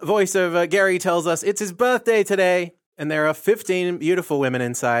 In voiceover, Gary tells us it's his birthday today, and there are 15 beautiful women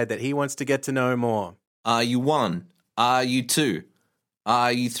inside that he wants to get to know more. Are you one? Are you two?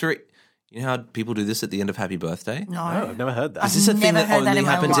 Are you three? You know how people do this at the end of Happy Birthday? No. Oh, I've never heard that. Is this a thing never that heard that only in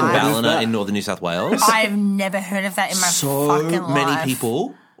my happens in life. Ballina that? in northern New South Wales? I've never heard of that in my So fucking life. many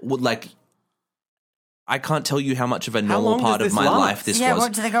people would like. I can't tell you how much of a normal long does part of this my last? life this Yeah, was.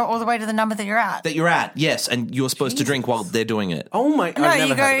 what, do they go all the way to the number that you're at? That you're at, yes, and you're supposed to drink while they're doing it. Oh my! No, I've never you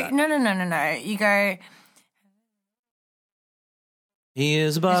heard of go, that. no. You go, He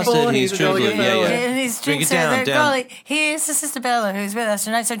is a Oh, bastard. he's He's a really true. good Yeah, fella. yeah. and he's Drink it so down, they're down. golly, here's the Sister Bella who's with us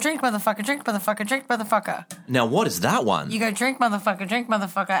tonight. So drink, motherfucker, drink, motherfucker, drink, motherfucker. Now, what is that one? You go, drink, motherfucker,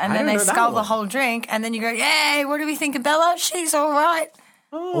 and I then don't they know that scull the one. whole drink, and then you go, yay, what do we think of Bella? She's all right.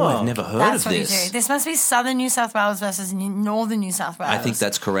 Oh, I've never heard That's of what this. you do. This must be southern New South Wales versus northern New South Wales. I think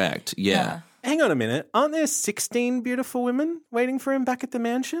that's correct. Yeah. Hang on a minute. Aren't there 16 beautiful women waiting for him back at the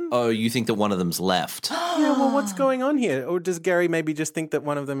mansion? Oh, you think that one of them's left? Yeah, well, what's going on here? Or does Gary maybe just think that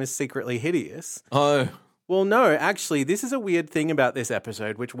one of them is secretly hideous? Oh, Well, no, actually, this is a weird thing about this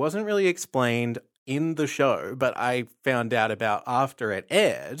episode, which wasn't really explained in the show, but I found out about after it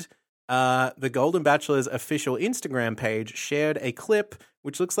aired. The Golden Bachelor's official Instagram page shared a clip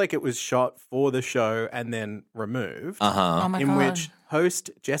which looks like it was shot for the show and then removed. uh-huh. Oh my in God. which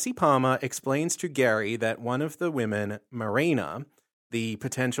host Jesse Palmer explains to Gary that one of the women, Marina, the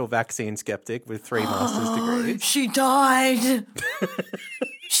potential vaccine skeptic with 3 master's degrees, She died.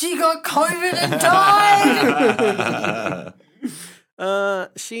 She got COVID and died.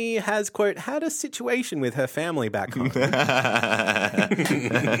 she has, quote, had a situation with her family back home.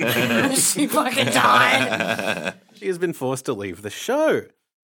 She fucking died. She has been forced to leave the show.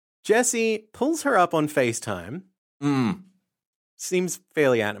 Jesse pulls her up on FaceTime. Seems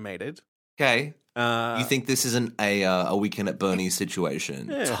fairly animated. Okay. You think this isn't a Weekend at Bernie's situation?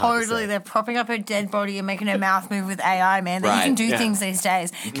 Yeah, hard to Totally. say. They're propping up her dead body and making her mouth move with AI, man. Right. You can do Yeah. things these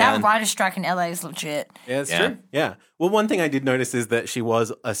days. can. That writer strike in LA is legit. Yeah, it's Yeah. true. Yeah. Well, one thing I did notice is that she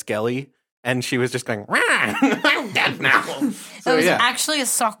was a skelly and she was just going, "Rah, I'm dead now." It So, was yeah. actually a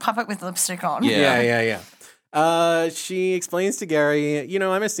sock puppet with lipstick on. Yeah. Yeah. She explains to Gary, you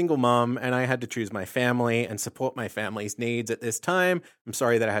know, I'm a single mom and I had to choose my family and support my family's needs at this time. I'm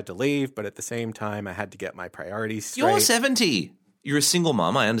sorry that I had to leave, but at the same time, I had to get my priorities straight. You're 70. You're a single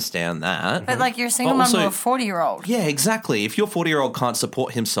mom. I understand that. But like you're a single But mum also- to a 40-year-old. Yeah, exactly. If your 40-year-old can't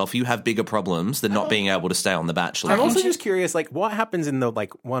support himself, you have bigger problems than not being able to stay on The Bachelor. I'm also just curious, like, what happens in the,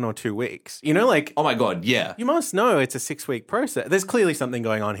 1 or 2 weeks? You know, like, Oh my God, yeah. you must know it's a 6-week process. There's clearly something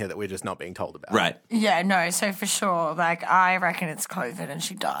going on here that we're just not being told about. Right. Yeah, no, so for sure, like, I reckon it's COVID and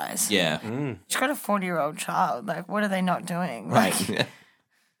she dies. Yeah. She's got a 40-year-old child. Like, what are they not doing? Right. Like,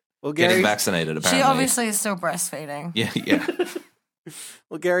 Well, Getting Gary, vaccinated, apparently. she obviously is still breastfeeding. Yeah.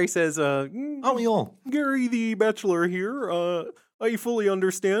 Gary says, Aren't we all? Gary the Bachelor here. I fully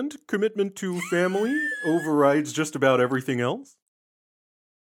understand. Commitment to family overrides just about everything else.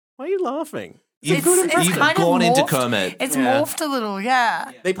 why are you laughing? You've It's kind of gone into morphed. Kermit. It's morphed a little,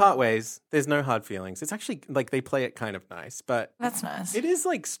 yeah. They part ways. There's no hard feelings. It's actually like they play it kind of nice, but That's nice. it is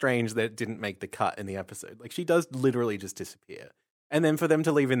like strange that it didn't make the cut in the episode. Like she does literally just disappear. And then for them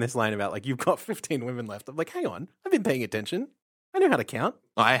to leave in this line about like, you've got 15 women left. I'm like, hang on, I've been paying attention. I know how to count.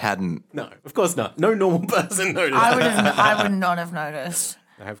 I hadn't. No, of course not. No normal person noticed. I would not have noticed.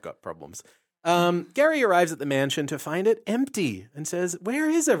 I've got problems. Gary arrives at the mansion to find it empty and says, "Where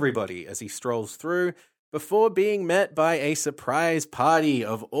is everybody?" as he strolls through before being met by a surprise party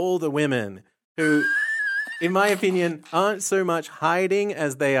of all the women who, in my opinion, aren't so much hiding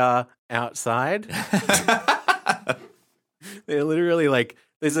as they are outside. They're literally like,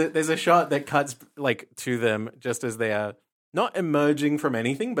 there's a shot that cuts like to them just as they are not emerging from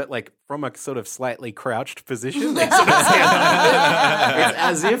anything, but like from a sort of slightly crouched position. They sort of it's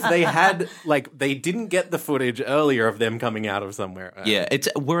as if they had like they didn't get the footage earlier of them coming out of somewhere. Yeah,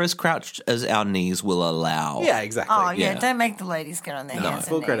 we're as crouched as our knees will allow. Yeah, exactly. Oh, yeah. Yeah. Don't make the ladies get on their hands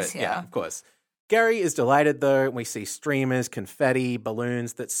Full and credit. knees. Yeah, of course. Gary is delighted though. We see streamers, confetti,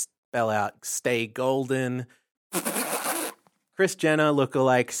 balloons that spell out "Stay Golden." Kris Jenner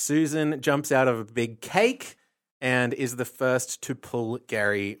lookalike Susan jumps out of a big cake and is the first to pull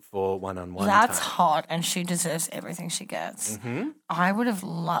Gary for one-on-one That's time. hot, and she deserves everything she gets. Mm-hmm. I would have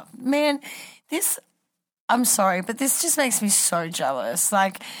loved, man, this, I'm sorry, but this just makes me so jealous.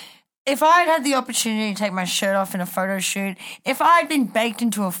 Like, if I'd had the opportunity to take my shirt off in a photo shoot, if I'd been baked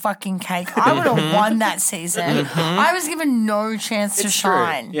into a fucking cake, I would have won that season. I was given no chance to It's true.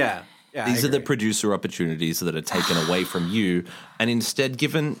 shine. Yeah. Yeah, These I are the agree. producer opportunities that are taken away from you and instead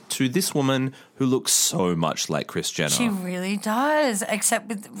given to this woman who looks so much like Kris Jenner. She really does, except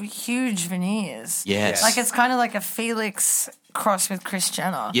with huge veneers. Yes. Like, it's kind of like a Felix cross with Kris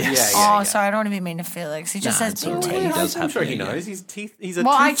Jenner. Yes. Yeah. Sorry, I don't want to be mean to Felix. He just Nah, has it's big all right. teeth. He does I'm have sure he yeah. knows. He's teeth. He's a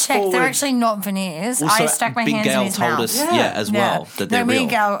Well, I tooth checked. forward. They're actually not veneers. Also, I stuck my Big hands Gal in his told mouth. us, as well, that they're me real. and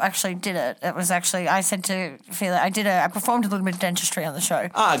Gal actually did it. It was actually, I said to Felix, I performed a little bit of dentistry on the show.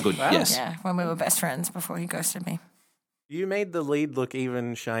 Ah, good. Yes. Yeah, when we were best friends before he ghosted me. You made the lead look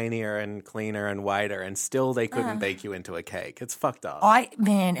even shinier and cleaner and whiter, and still they couldn't bake you into a cake. It's fucked up.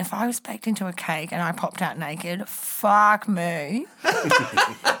 Man, if I was baked into a cake and I popped out naked, fuck me.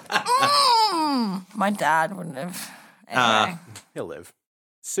 My dad wouldn't have. Anyway. He'll live.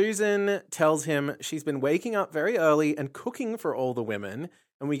 Susan tells him she's been waking up very early and cooking for all the women,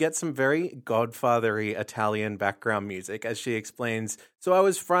 and we get some very Godfather-y Italian background music as she explains, "So I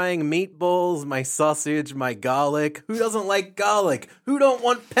was frying meatballs, my sausage, my garlic. Who doesn't like garlic? Who don't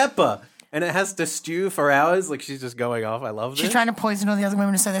want pepper?" And it has to stew for hours. Like, she's just going off. I love this. She's trying to poison all the other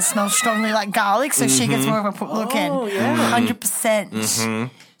women so they smell strongly like garlic, so she gets more of a look in. Oh, yeah. 100%.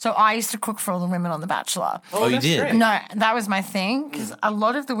 So I used to cook for all the women on The Bachelor. Oh, you that's did? great. No, that was my thing because a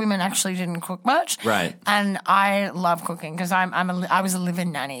lot of the women actually didn't cook much. Right. And I love cooking because I was a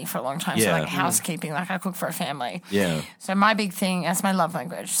live-in nanny for a long time. So Yeah. like housekeeping, like I cook for a family. Yeah. So my big thing, that's my love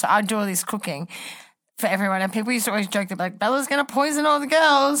language. So I do all this cooking for everyone. And people used to always joke, they'd be like, Bella's going to poison all the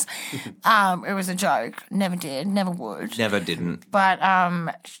girls. It was a joke. Never did. Never would. Never didn't. But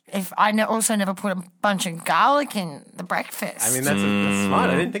if I also never put a bunch of garlic in the breakfast. I mean, that's smart.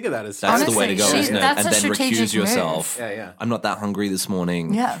 I didn't think of that as That's Honestly, the way to go, she- isn't it? that's And a then strategic recuse yourself. move. Yeah. I'm not that hungry this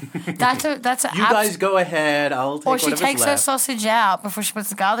morning. yeah, that's a You guys go ahead. I'll take Or she whatever's takes her left. sausage out before she puts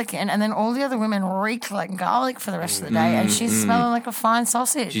the garlic in, and then all the other women reek like garlic for the rest of the day, and she's smelling like a fine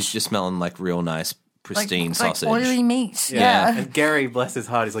sausage. She's just smelling like real nice, pristine like sausage. oily meat. Yeah. Yeah. And Gary, bless his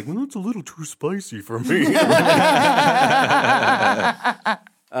heart, he's like, "That's a little too spicy for me."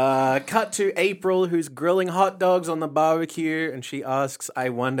 Cut to April, who's grilling hot dogs on the barbecue, and she asks, "I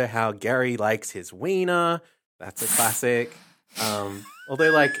wonder how Gary likes his wiener." That's a classic.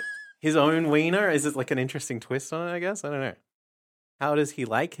 Although, like, his own wiener, is it like an interesting twist on it, I guess? I don't know. How does he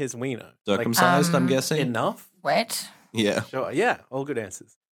like his wiener? Circumcised, I'm guessing. Enough? Wet. Yeah. Sure. Yeah, all good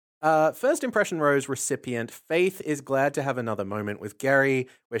answers. First Impression Rose recipient Faith is glad to have another moment with Gary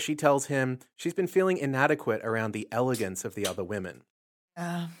where she tells him she's been feeling inadequate around the elegance of the other women.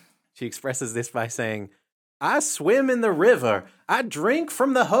 She expresses this by saying, "I swim in the river. I drink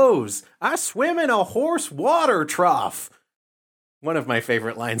from the hose. I swim in a horse water trough." One of my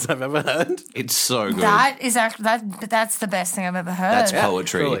favorite lines I've ever heard. It's so good. That is that's the best thing I've ever heard. That's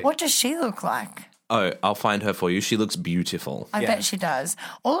poetry. truly. What does she look like? Oh, I'll find her for you. She looks beautiful. I bet she does.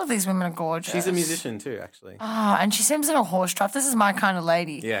 All of these women are gorgeous. She's a musician too, actually. Oh, and she seems in a horse trough. This is my kind of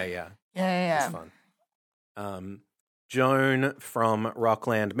lady. Yeah. Yeah. It's fun. Joan from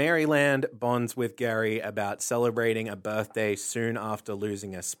Rockland, Maryland, bonds with Gary about celebrating a birthday soon after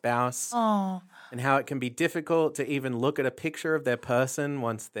losing a spouse Oh. and how it can be difficult to even look at a picture of their person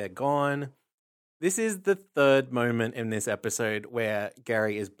once they're gone. This is the third moment in this episode where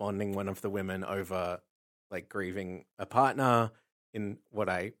Gary is bonding one of the women over like grieving a partner in what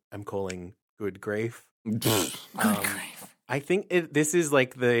I am calling good grief. Good grief. I think this is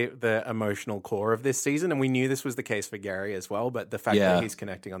like the emotional core of this season, and we knew this was the case for Gary as well, but the fact that he's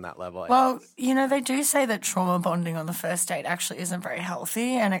connecting on that level. Well, you know, they do say that trauma bonding on the first date actually isn't very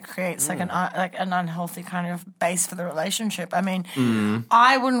healthy, and it creates like an unhealthy kind of base for the relationship. I mean,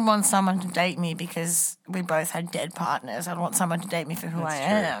 I wouldn't want someone to date me because we both had dead partners. I'd want someone to date me for who I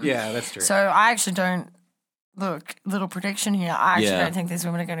am. Yeah, that's true. So I actually don't. Look, little prediction here. I actually don't think these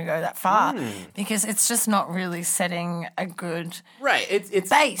women are going to go that far because it's just not really setting a good It's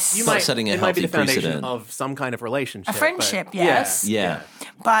base. You Not might, setting a it might be healthy the foundation precedent. of some kind of relationship. A friendship, but- yes. Yeah.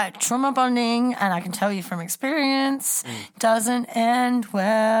 But trauma bonding, and I can tell you from experience, doesn't end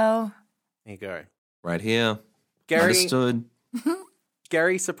well. There you go. Right here. Gary Understood.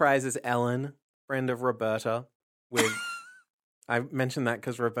 Gary surprises Ellen, friend of Roberta, with. I mentioned that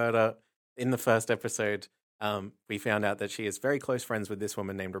because Roberta, in the first episode, we found out that she is very close friends with this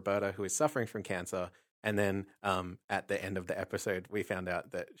woman named Roberta who is suffering from cancer. And then at the end of the episode, we found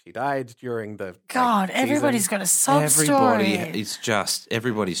out that she died during the God, everybody's got a sob Everybody story. is just,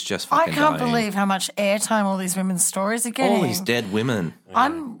 everybody's just I fucking can't dying. believe how much airtime all these women's stories are getting. All these dead women.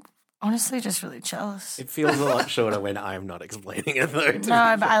 I'm honestly just really jealous. It feels a lot shorter when I'm not explaining it, though.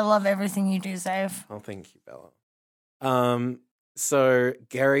 No, but I love everything you do, Zave. Oh, thank you, Bella. So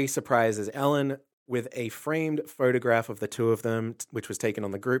Gary surprises Ellen with a framed photograph of the two of them, which was taken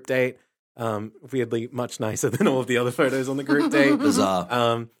on the group date. Weirdly, much nicer than all of the other photos on the group date. Bizarre.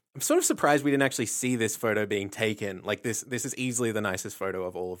 I'm sort of surprised we didn't actually see this photo being taken. Like this is easily the nicest photo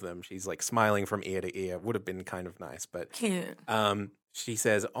of all of them. She's like smiling from ear to ear. Would have been kind of nice, but Cute. she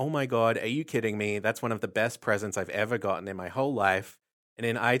says, "Oh my God, are you kidding me? That's one of the best presents I've ever gotten in my whole life." And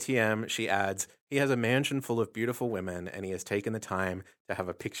in ITM, she adds, "He has a mansion full of beautiful women, and he has taken the time to have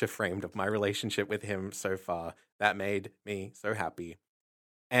a picture framed of my relationship with him so far. That made me so happy."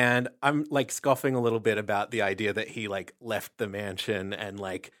 And I'm like scoffing a little bit about the idea that he like left the mansion and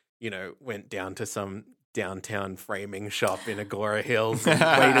like, you know, went down to some downtown framing shop in Agora Hills and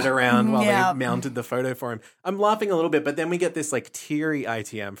waited around while they mounted the photo for him. I'm laughing a little bit, but then we get this like teary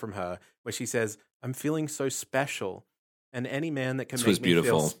ITM from her where she says, "I'm feeling so special. And any man that can This make was me feel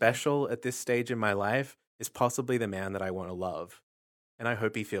beautiful. special at this stage in my life is possibly the man that I want to love. And I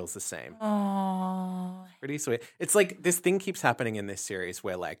hope he feels the same." Oh, Pretty sweet. It's like this thing keeps happening in this series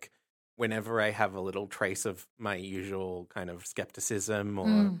where like whenever I have a little trace of my usual kind of skepticism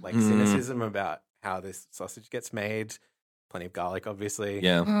or like cynicism about how this sausage gets made, plenty of garlic obviously.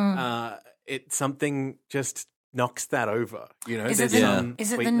 Yeah. It something just knocks that over, you know. is it There's the, some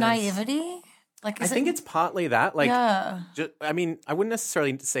is it the sweetness. naivety? Like, I think it's partly that. Like, yeah. I mean, I wouldn't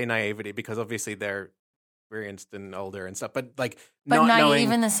necessarily say naivety because obviously they're experienced and older and stuff, but like But not naive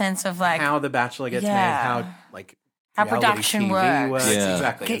knowing in the sense of like how The Bachelor gets made, Yeah. how like How reality production TV works. Yeah.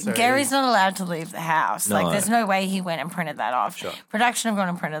 Exactly. And so Gary's not allowed to leave the house. No. Like, there's no way he went and printed that off. Sure. Production have gone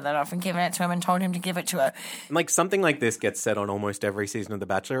and printed that off and given it to him and told him to give it to her. And like something like this gets said on almost every season of The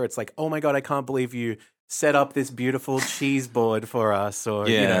Bachelor. It's like, "Oh my God, I can't believe you set up this beautiful cheese board for us," or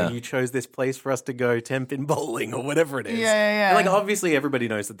you know, Yeah. "You chose this place for us to go temp in bowling," or whatever it is. Yeah. And like obviously everybody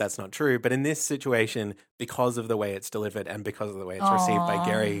knows that that's not true, but in this situation, because of the way it's delivered and because of the way it's received by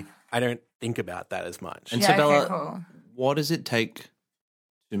Gary, I don't think about that as much. And Yeah, so, okay, Bella, cool. what does it take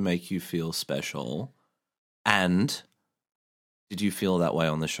to make you feel special? And did you feel that way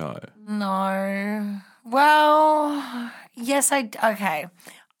on the show? No. Well, yes, okay.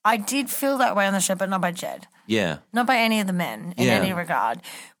 I did feel that way on the show, but not by Jed. Yeah. Not by any of the men in Yeah. any regard.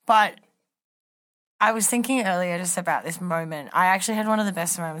 But I was thinking earlier just about this moment. I actually had one of the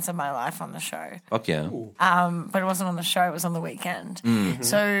best moments of my life on the show. Fuck yeah. But it wasn't on the show, it was on the weekend.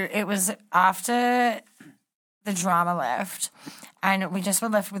 So it was after the drama left, and we just were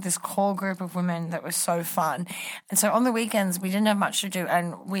left with this core group of women that was so fun. And so on the weekends, we didn't have much to do,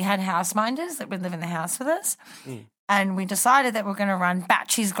 and we had house minders that would live in the house with us. And we decided that we're going to run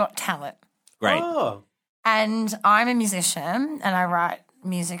Batchy's Got Talent. Great. Oh, And I'm a musician, and I write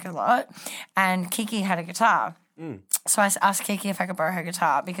music a lot, and Kiki had a guitar. So I asked Kiki if I could borrow her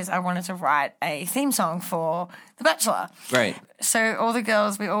guitar because I wanted to write a theme song for The Bachelor. Great. So all the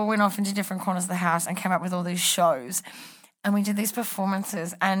girls, we all went off into different corners of the house and came up with all these shows. And we did these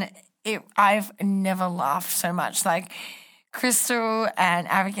performances, and I've never laughed so much. Like, Crystal and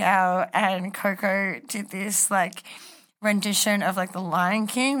Abigail and Coco did this, like, rendition of, like, The Lion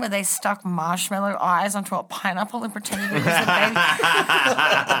King where they stuck marshmallow eyes onto a pineapple and pretended it was a baby.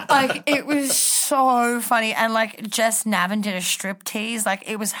 Like, it was so funny. And like Jess Navin did a strip tease. Like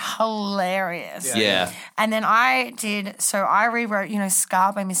it was hilarious. Yeah. And then I rewrote,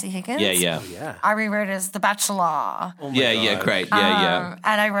 Scar by Missy Higgins. Yeah. I rewrote it as The Bachelor. Great. Yeah.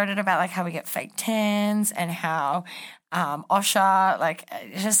 And I wrote it about like how we get fake tans and how Osha, like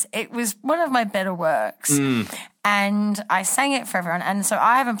it was one of my better works. And I sang it for everyone. And so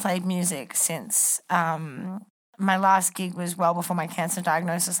I haven't played music since my last gig was well before my cancer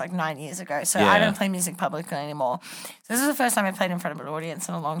diagnosis, like 9 years ago. So I don't play music publicly anymore. So this is the first time I played in front of an audience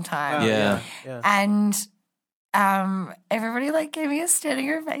in a long time. And everybody like gave me a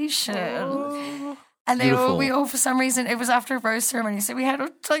standing ovation. And we all, for some reason, it was after a rose ceremony. So we had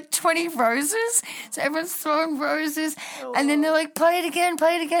like 20 roses. So everyone's throwing roses. And then they're like, play it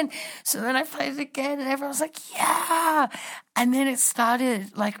again. So then I played it again and everyone was like, yeah. And then it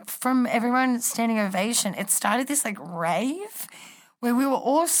started like from everyone standing ovation, it started this like rave where we were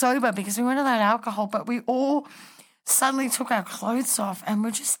all sober because we weren't allowed alcohol, but we all suddenly took our clothes off and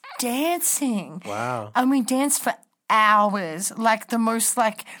we're just dancing. Wow. And we danced for hours, like the most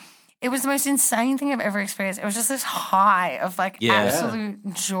like... It was the most insane thing I've ever experienced. It was just this high of like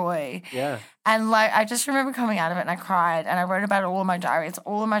absolute joy. Yeah. And like I just remember coming out of it and I cried and I wrote about it all in my diary. It's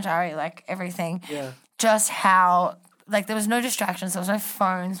all in my diary, like everything. Yeah. Just how like there was no distractions, there was no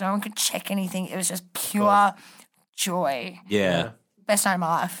phones, no one could check anything. It was just pure joy. Yeah. Best night of my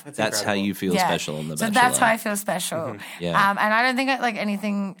life. That's how you feel special in The Bachelor. So that's how I feel special. Yeah. And I don't think like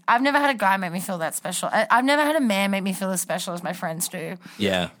anything. I've never had a guy make me feel that special. I've never had a man make me feel as special as my friends do.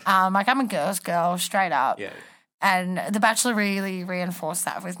 Yeah. Like I'm a girl's girl, straight up. Yeah. And The Bachelor really reinforced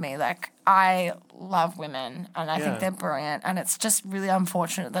that with me. Like I love women, and I think they're brilliant. And it's just really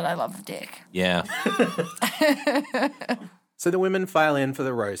unfortunate that I love the dick. Yeah. So the women file in for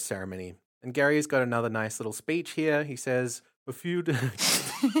the rose ceremony, and Gary's got another nice little speech here. He says, a few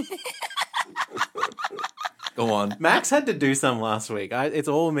days. Go on. Max had to do some last week. It's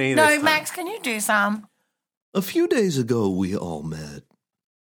all me No, this time. Max, can you do some? A few days ago, we all met.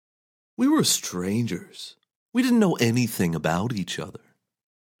 We were strangers. We didn't know anything about each other.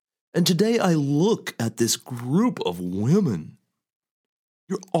 And today I look at this group of women.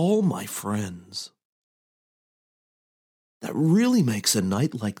 You're all my friends. That really makes a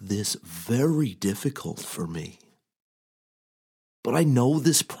night like this very difficult for me. But I know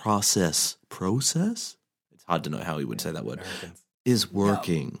this process? It's hard to know how he would say that word. Is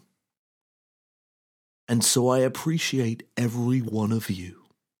working. And so I appreciate every one of you.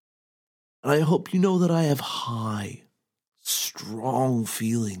 And I hope you know that I have high, strong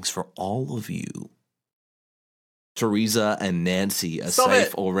feelings for all of you. Teresa and Nancy are Stop safe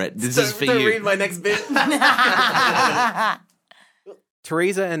it. already. This is for Don't you. read my next bit.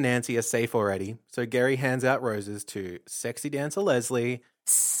 Teresa and Nancy are safe already, so Gary hands out roses to Sexy Dancer Leslie,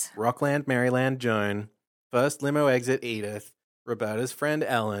 Rockland Maryland Joan, First Limo Exit Edith, Roberta's friend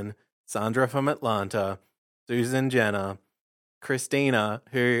Ellen, Sandra from Atlanta, Susan Jenner, Christina,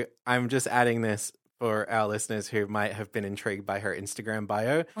 who I'm just adding this for our listeners who might have been intrigued by her Instagram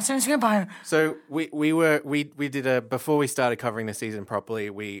bio. What's her Instagram bio? So we did before we started covering the season properly,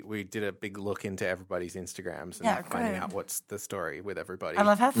 we did a big look into everybody's Instagrams and finding out what's the story with everybody. I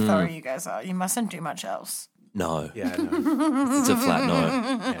love how thorough you guys are. You mustn't do much else. No. Yeah, no. It's a flat no.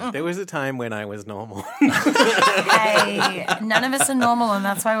 Yeah. There was a time when I was normal. Hey, none of us are normal, and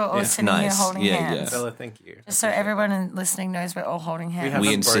that's why we're all sitting here Nice. holding Yeah, hands. yeah. Bella, thank you. Just so everyone listening knows we're all holding hands. haven't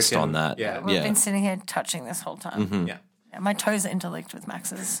We insist broken- on that. Yeah. We've been sitting here touching this whole time. Yeah. Yeah, my toes are interlinked with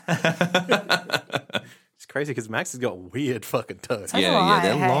Max's. It's crazy because Max has got weird fucking toes. So do Yeah, I.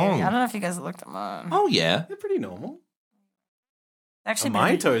 they're Hey, long. I don't know if you guys have looked at mine. Oh, yeah. They're pretty normal. Actually,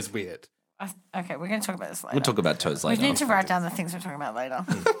 My toes weird. Okay, we're going to talk about this later. We'll talk about toes We later. need to write down the things we're talking about later.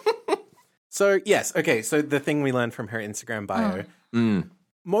 So yes, okay. So the thing we learned from her Instagram bio.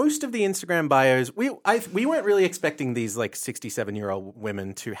 Most of the Instagram bios, we weren't really expecting these like 67-year-old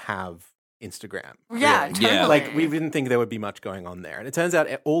women to have Instagram. Yeah, really. totally. Like we didn't think there would be much going on there, and it turns out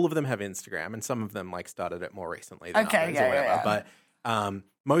all of them have Instagram, and some of them like started it more recently than Okay, others yeah, or whatever. yeah. But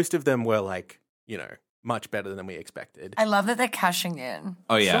most of them were like much better than we expected. I love that they're cashing in.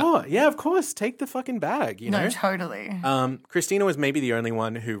 Oh, yeah. Sure, yeah, of course, take the fucking bag. You know, No, totally. Christina was maybe the only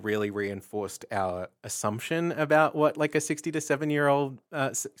one who really reinforced our assumption about what like a 60 to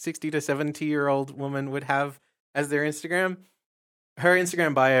 70-year-old woman would have as their Instagram. Her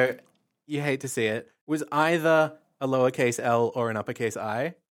Instagram bio, you hate to see it, was either a lowercase L or an uppercase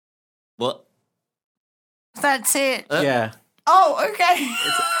I. What? That's it. Yeah, Oh, okay.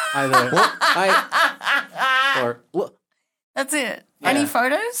 either I or look. That's it. Yeah. Any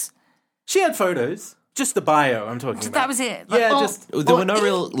photos? She had photos. Just the bio I'm talking about. That was it. Yeah, oh, just There were no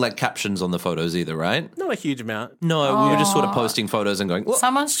real like captions on the photos either, right? not a huge amount. No, we were just sort of posting photos and going, "Well,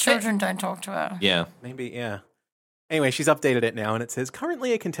 someone's children don't talk to her. yeah. Maybe, yeah. Anyway, she's updated it now, and it says,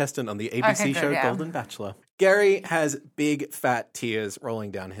 currently a contestant on the ABC Okay, good, show yeah. Golden Bachelor. Gary has big, fat tears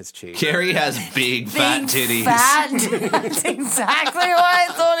rolling down his cheek. Carrie has big fat titties. That's exactly what I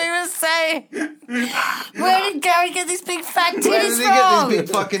thought he was saying. Where did Gary get these big fat titties Where did he from? get these big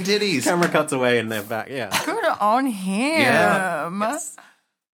fucking titties? Camera cuts away, and they're back, yeah. Good on him. Yeah.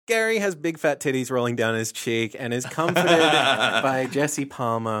 Gary has big, fat titties rolling down his cheek and is comforted by Jesse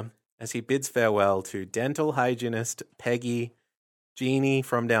Palmer as he bids farewell to dental hygienist Peggy, Jeannie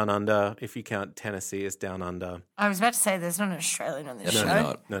from Down Under, if you count Tennessee as Down Under. I was about to say there's not an Australian on this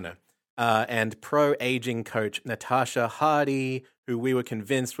show. No. And pro-aging coach Natasha Hardy, who we were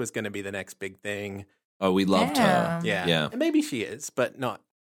convinced was going to be the next big thing. Oh, we loved her. Yeah. Yeah. And maybe she is, but not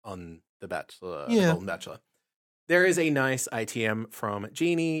on The Bachelor, Yeah. The Golden Bachelor. There is a nice ITM from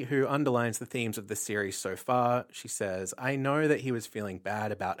Jeannie who underlines the themes of the series so far. She says, I know that he was feeling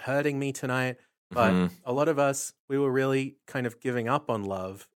bad about hurting me tonight, but a lot of us, we were really kind of giving up on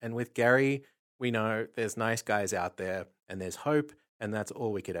love. And with Gary, we know there's nice guys out there and there's hope, and that's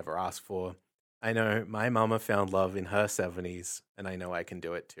all we could ever ask for. I know my mama found love in her 70s, and I know I can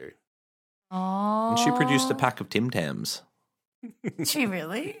do it too. Oh. And she produced a pack of Tim Tams. She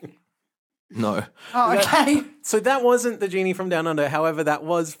really? No. Oh, okay. So that wasn't the Genie from Down Under. However, that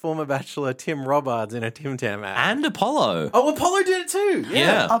was former Bachelor Tim Robards in a Tim Tam ad. And Apollo. Oh, Apollo did it too.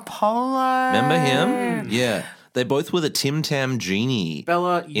 Yeah. Apollo. Remember him? Yeah. They both were the Tim Tam genie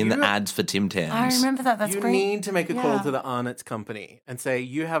Bella, in the ads for Tim Tams. I remember that. That's you great. need to make a call Yeah. to the Arnott's company and say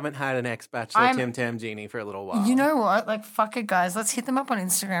you haven't had an ex-Bachelor Tim Tam Genie for a little while. You know what? Like, fuck it, guys. Let's hit them up on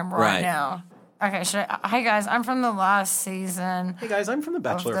Instagram right Right. now. Okay, hi guys. I'm from the last season Hey guys, I'm from the of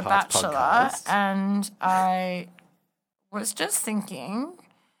Bachelor The of Hearts Bachelor, podcast. and I was just thinking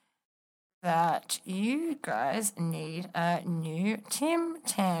that you guys need a new Tim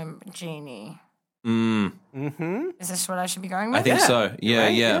Tam genie. Mm-hmm. Is this what I should be going with? I think so. Yeah,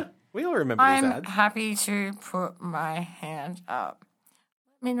 Right? yeah. We all remember these I'm ads. happy to put my hand up.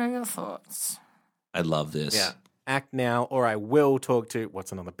 Let me know your thoughts. I love this. Yeah. Act now, or I will talk to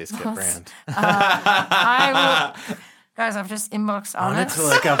what's another biscuit brand. I will. Guys, I've just inboxed on it. Honestly,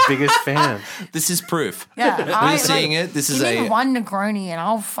 like our biggest fan. This is proof. Yeah, We're seeing it. This is give me a. one Negroni and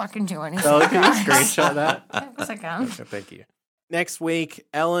I'll fucking do anything. So can you screenshot that? Of course I can. Thank you. Next week,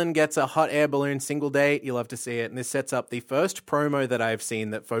 Ellen gets a hot air balloon single date. You love to see it. And this sets up the first promo that I've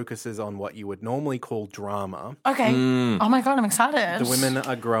seen that focuses on what you would normally call drama. Okay. Oh my god, I'm excited. The women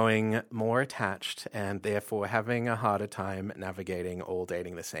are growing more attached and therefore having a harder time navigating all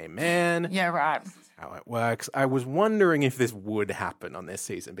dating the same man. Yeah, right. How it works. I was wondering if this would happen on this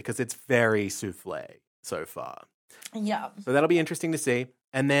season because it's very souffle so far. Yeah. So that'll be interesting to see.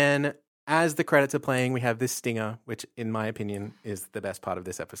 And then as the credits are playing, we have this stinger, which in my opinion is the best part of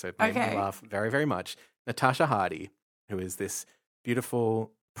this episode. Made me Okay. laugh very, very much. Natasha Hardy, who is this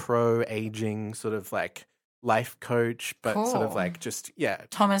beautiful pro-aging sort of like life coach, but sort of Cool. like just, yeah.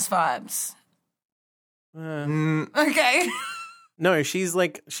 Thomas vibes. Uh, Okay. no, she's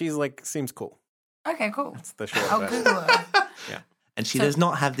like seems cool. Okay, cool. That's the short I'll version. Google her. And she does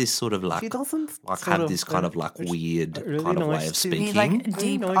not have this sort of like. She doesn't Like sort have this kind of like weird really kind of way nice of to- speaking. Need like Very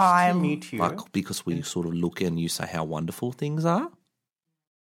deep nice eye. to meet you. Like because we sort of look and you say how wonderful things are.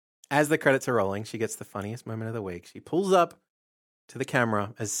 As the credits are rolling, she gets the funniest moment of the week. She pulls up to the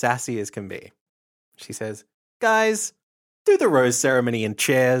camera as sassy as can be. She says, guys, do the rose ceremony in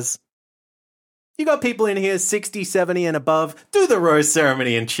chairs. You got people in here 60, 70 and above. Do the rose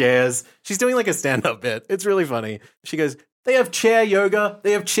ceremony in chairs. She's doing like a stand-up bit. It's really funny. She goes, they have chair yoga.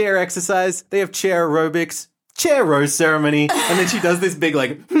 They have chair exercise. They have chair aerobics. Chair rose ceremony. And then she does this big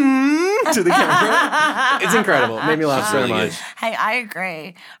like, to the camera. It's incredible. It made me laugh so really much. good. Hey, I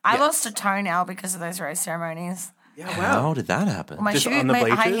agree. I lost a toenail because of those rose ceremonies. Yeah, wow. How did that happen? My Just shoe, on the my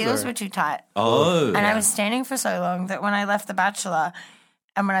high bleachers, heels or- were too tight. Oh, And I was standing for so long that when I left The Bachelor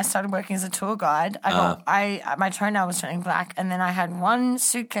and when I started working as a tour guide, my toenail was turning black, and then I had one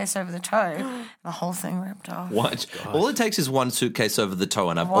suitcase over the toe, the whole thing ripped off. what? All it takes is one suitcase over the toe,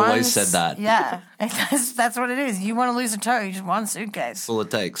 and I've always said that. Yeah, that's what it is. You want to lose a toe, just one suitcase. That's all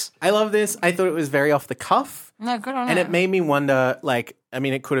it takes. I love this. I thought it was very off the cuff. No, good on And her. it made me wonder, like, I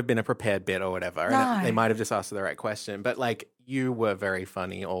mean, it could have been a prepared bit or whatever. No. And they might have just asked the right question. But, like, you were very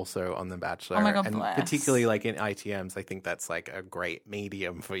funny also on The Bachelor. Oh my God, and bless. particularly, like, in ITMs, I think that's, like, a great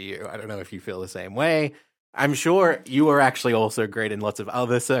medium for you. I don't know if you feel the same way. I'm sure you were actually also great in lots of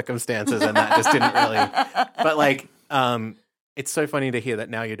other circumstances, and that just didn't really. But, like, it's so funny to hear that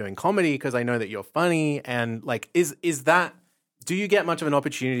now you're doing comedy because I know that you're funny. And like, is that, do you get much of an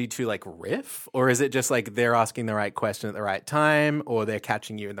opportunity to like riff, or is it just like they're asking the right question at the right time, or they're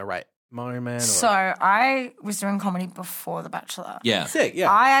catching you in the right moment? Or? So I was doing comedy before The Bachelor. Yeah. Sick, yeah.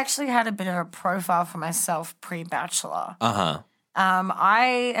 I actually had a bit of a profile for myself pre-Bachelor. Uh-huh.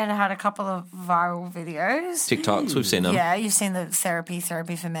 I had a couple of viral videos. TikToks, we've seen them. Yeah, you've seen the therapy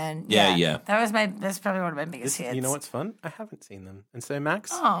for men. Yeah. That's probably one of my biggest hits. You know what's fun? I haven't seen them. And so,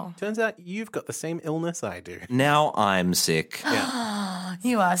 Max, turns out you've got the same illness I do. Now I'm sick.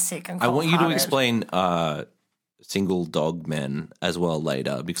 You are sick and I want you to cold-hearted. explain single dog men as well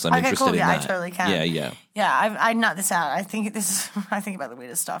later because I'm Okay, interested cool. in Yeah, that. I totally can. Yeah. Yeah, I nut this out. I think about the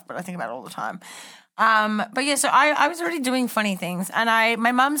weirdest stuff, but I think about it all the time. But yeah, so I was already doing funny things, and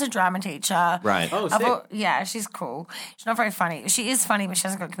my mum's a drama teacher. Right. Oh, sick. Yeah, she's cool. She's not very funny. She is funny, but she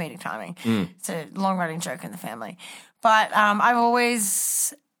hasn't got comedic timing. It's a long-running joke in the family. But I've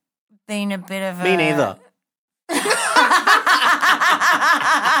always been a bit of Me neither.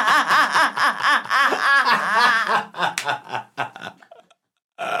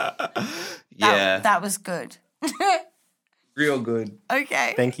 Yeah. That was good. Real good.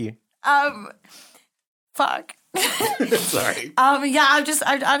 Okay. Thank you. Fuck. Sorry. Yeah, I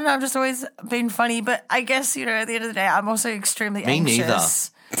don't know, I've just always been funny, but I guess, at the end of the day, I'm also extremely Me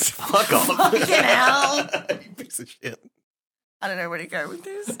anxious. Fuck off. Fucking hell. Piece of shit. I don't know where to go with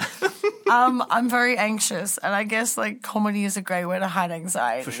this. I'm very anxious, and I guess like comedy is a great way to hide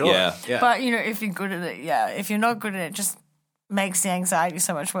anxiety. For sure. Yeah. But if you're good at it, yeah. If you're not good at it, just makes the anxiety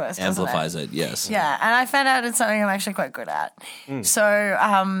so much worse. doesn't Amplifies it, yes. Yeah, and I found out it's something I'm actually quite good at.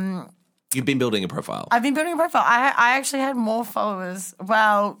 So You've been building a profile. I've been building a profile. I actually had more followers.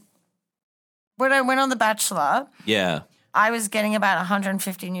 Well, when I went on The Bachelor, Yeah. I was getting about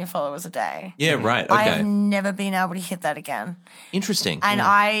 150 new followers a day. Yeah, right. I have Okay. never been able to hit that again. Interesting. And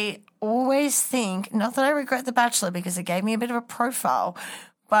I always think, not that I regret The Bachelor because it gave me a bit of a profile,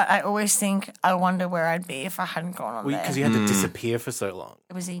 but I always think, I wonder where I'd be if I hadn't gone on there. Because you had to disappear for so long.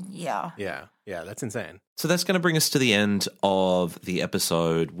 It was a year. Yeah, that's insane. So that's going to bring us to the end of the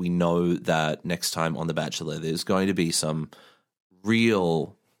episode. We know that next time on The Bachelor, there's going to be some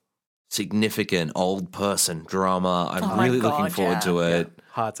real significant old person drama. I'm Oh my really God, looking forward to it.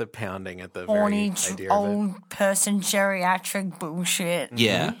 Hearts are pounding at the Horny, very idea of it. old person, geriatric bullshit.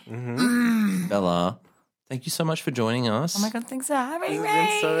 Yeah. Bella, thank you so much for joining us. Oh my God, thanks for having It's me.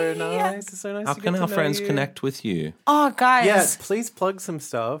 been so nice. It's so nice How to can get our to know friends you. connect with you? Oh, guys. Yeah, please plug some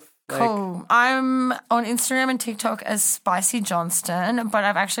stuff. Cool. I'm on Instagram and TikTok as Spicy Johnston, but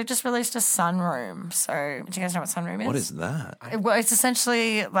I've actually just released a sunroom. So, do you guys know what sunroom is? What is that? Well, it's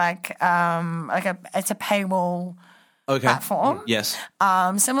essentially like it's a paywall Okay. platform. Yes.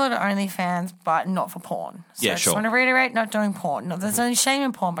 Similar to OnlyFans, but not for porn. So Yeah, I just sure. want to reiterate, not doing porn. No, there's only shame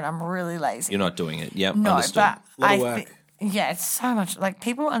in porn, but I'm really lazy. You're not doing it. Yep. No, understood. but Lot of I work. think. Yeah, it's so much. Like,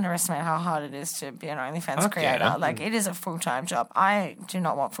 people underestimate how hard it is to be an OnlyFans Fuck creator. yeah. Like, it is a full-time job. I do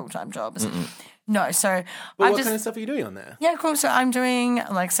not want full-time jobs. No, so But I'm what just... kind of stuff are you doing on there? Yeah, cool. So I'm doing,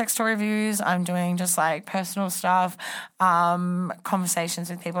 like, sex toy reviews. I'm doing just, like, personal stuff,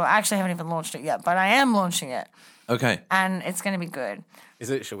 conversations with people. I actually haven't even launched it yet, but I am launching it, Okay. and it's going to be good. Is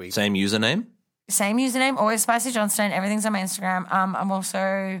it? Shall we? Same username? Same username, always Spicy Johnston. Everything's on my Instagram.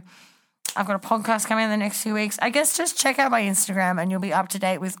 I've got a podcast coming in the next few weeks. I guess just check out my Instagram and you'll be up to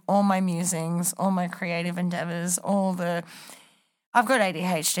date with all my musings, all my creative endeavors, I've got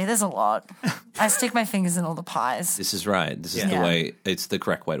ADHD. There's a lot. I stick my fingers in all the pies. This is right. This is the Yeah. way, it's the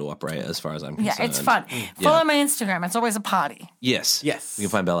correct way to operate as far as I'm concerned. Yeah, it's fun. Follow my Instagram. It's always a party. Yes. Yes. You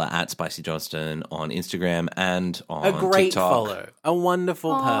can find Bella at Spicy Johnston on Instagram and on A great TikTok. follow. A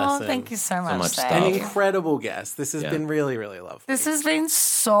wonderful Oh, person. thank you so much. much Dave. stuff. An incredible guest. This has Yeah. been really, really lovely. This has been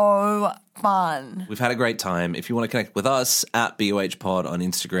so fun. We've had a great time. If you want to connect with us, at BOH Pod on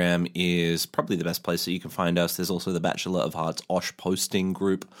Instagram is probably the best place that you can find us. There's also the Bachelor of Hearts Osh posting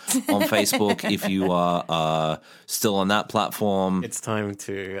group on Facebook if you are still on that platform. It's time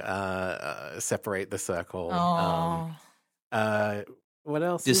to separate the circle. What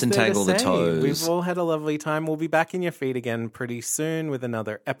else? is there to Disentangle the say? toes. We've all had a lovely time. We'll be back in your feed again pretty soon with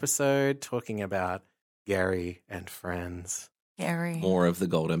another episode talking about Gary and friends. Gary. More of the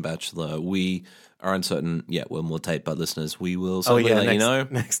Golden Bachelor. We are uncertain yet when we'll tape, but listeners, we will certainly let next, you know.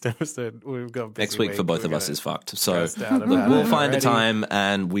 Next episode, we've got a busy Next week for both of us is fucked. So stressed out look, about we'll it find a already. time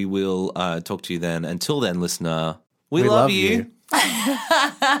and we will talk to you then. Until then, listener, we, We love love you. you.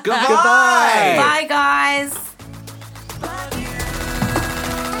 Goodbye. Bye, guys.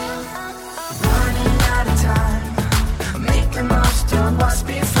 Running out of time, making most of what's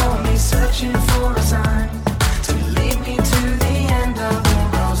before me, searching for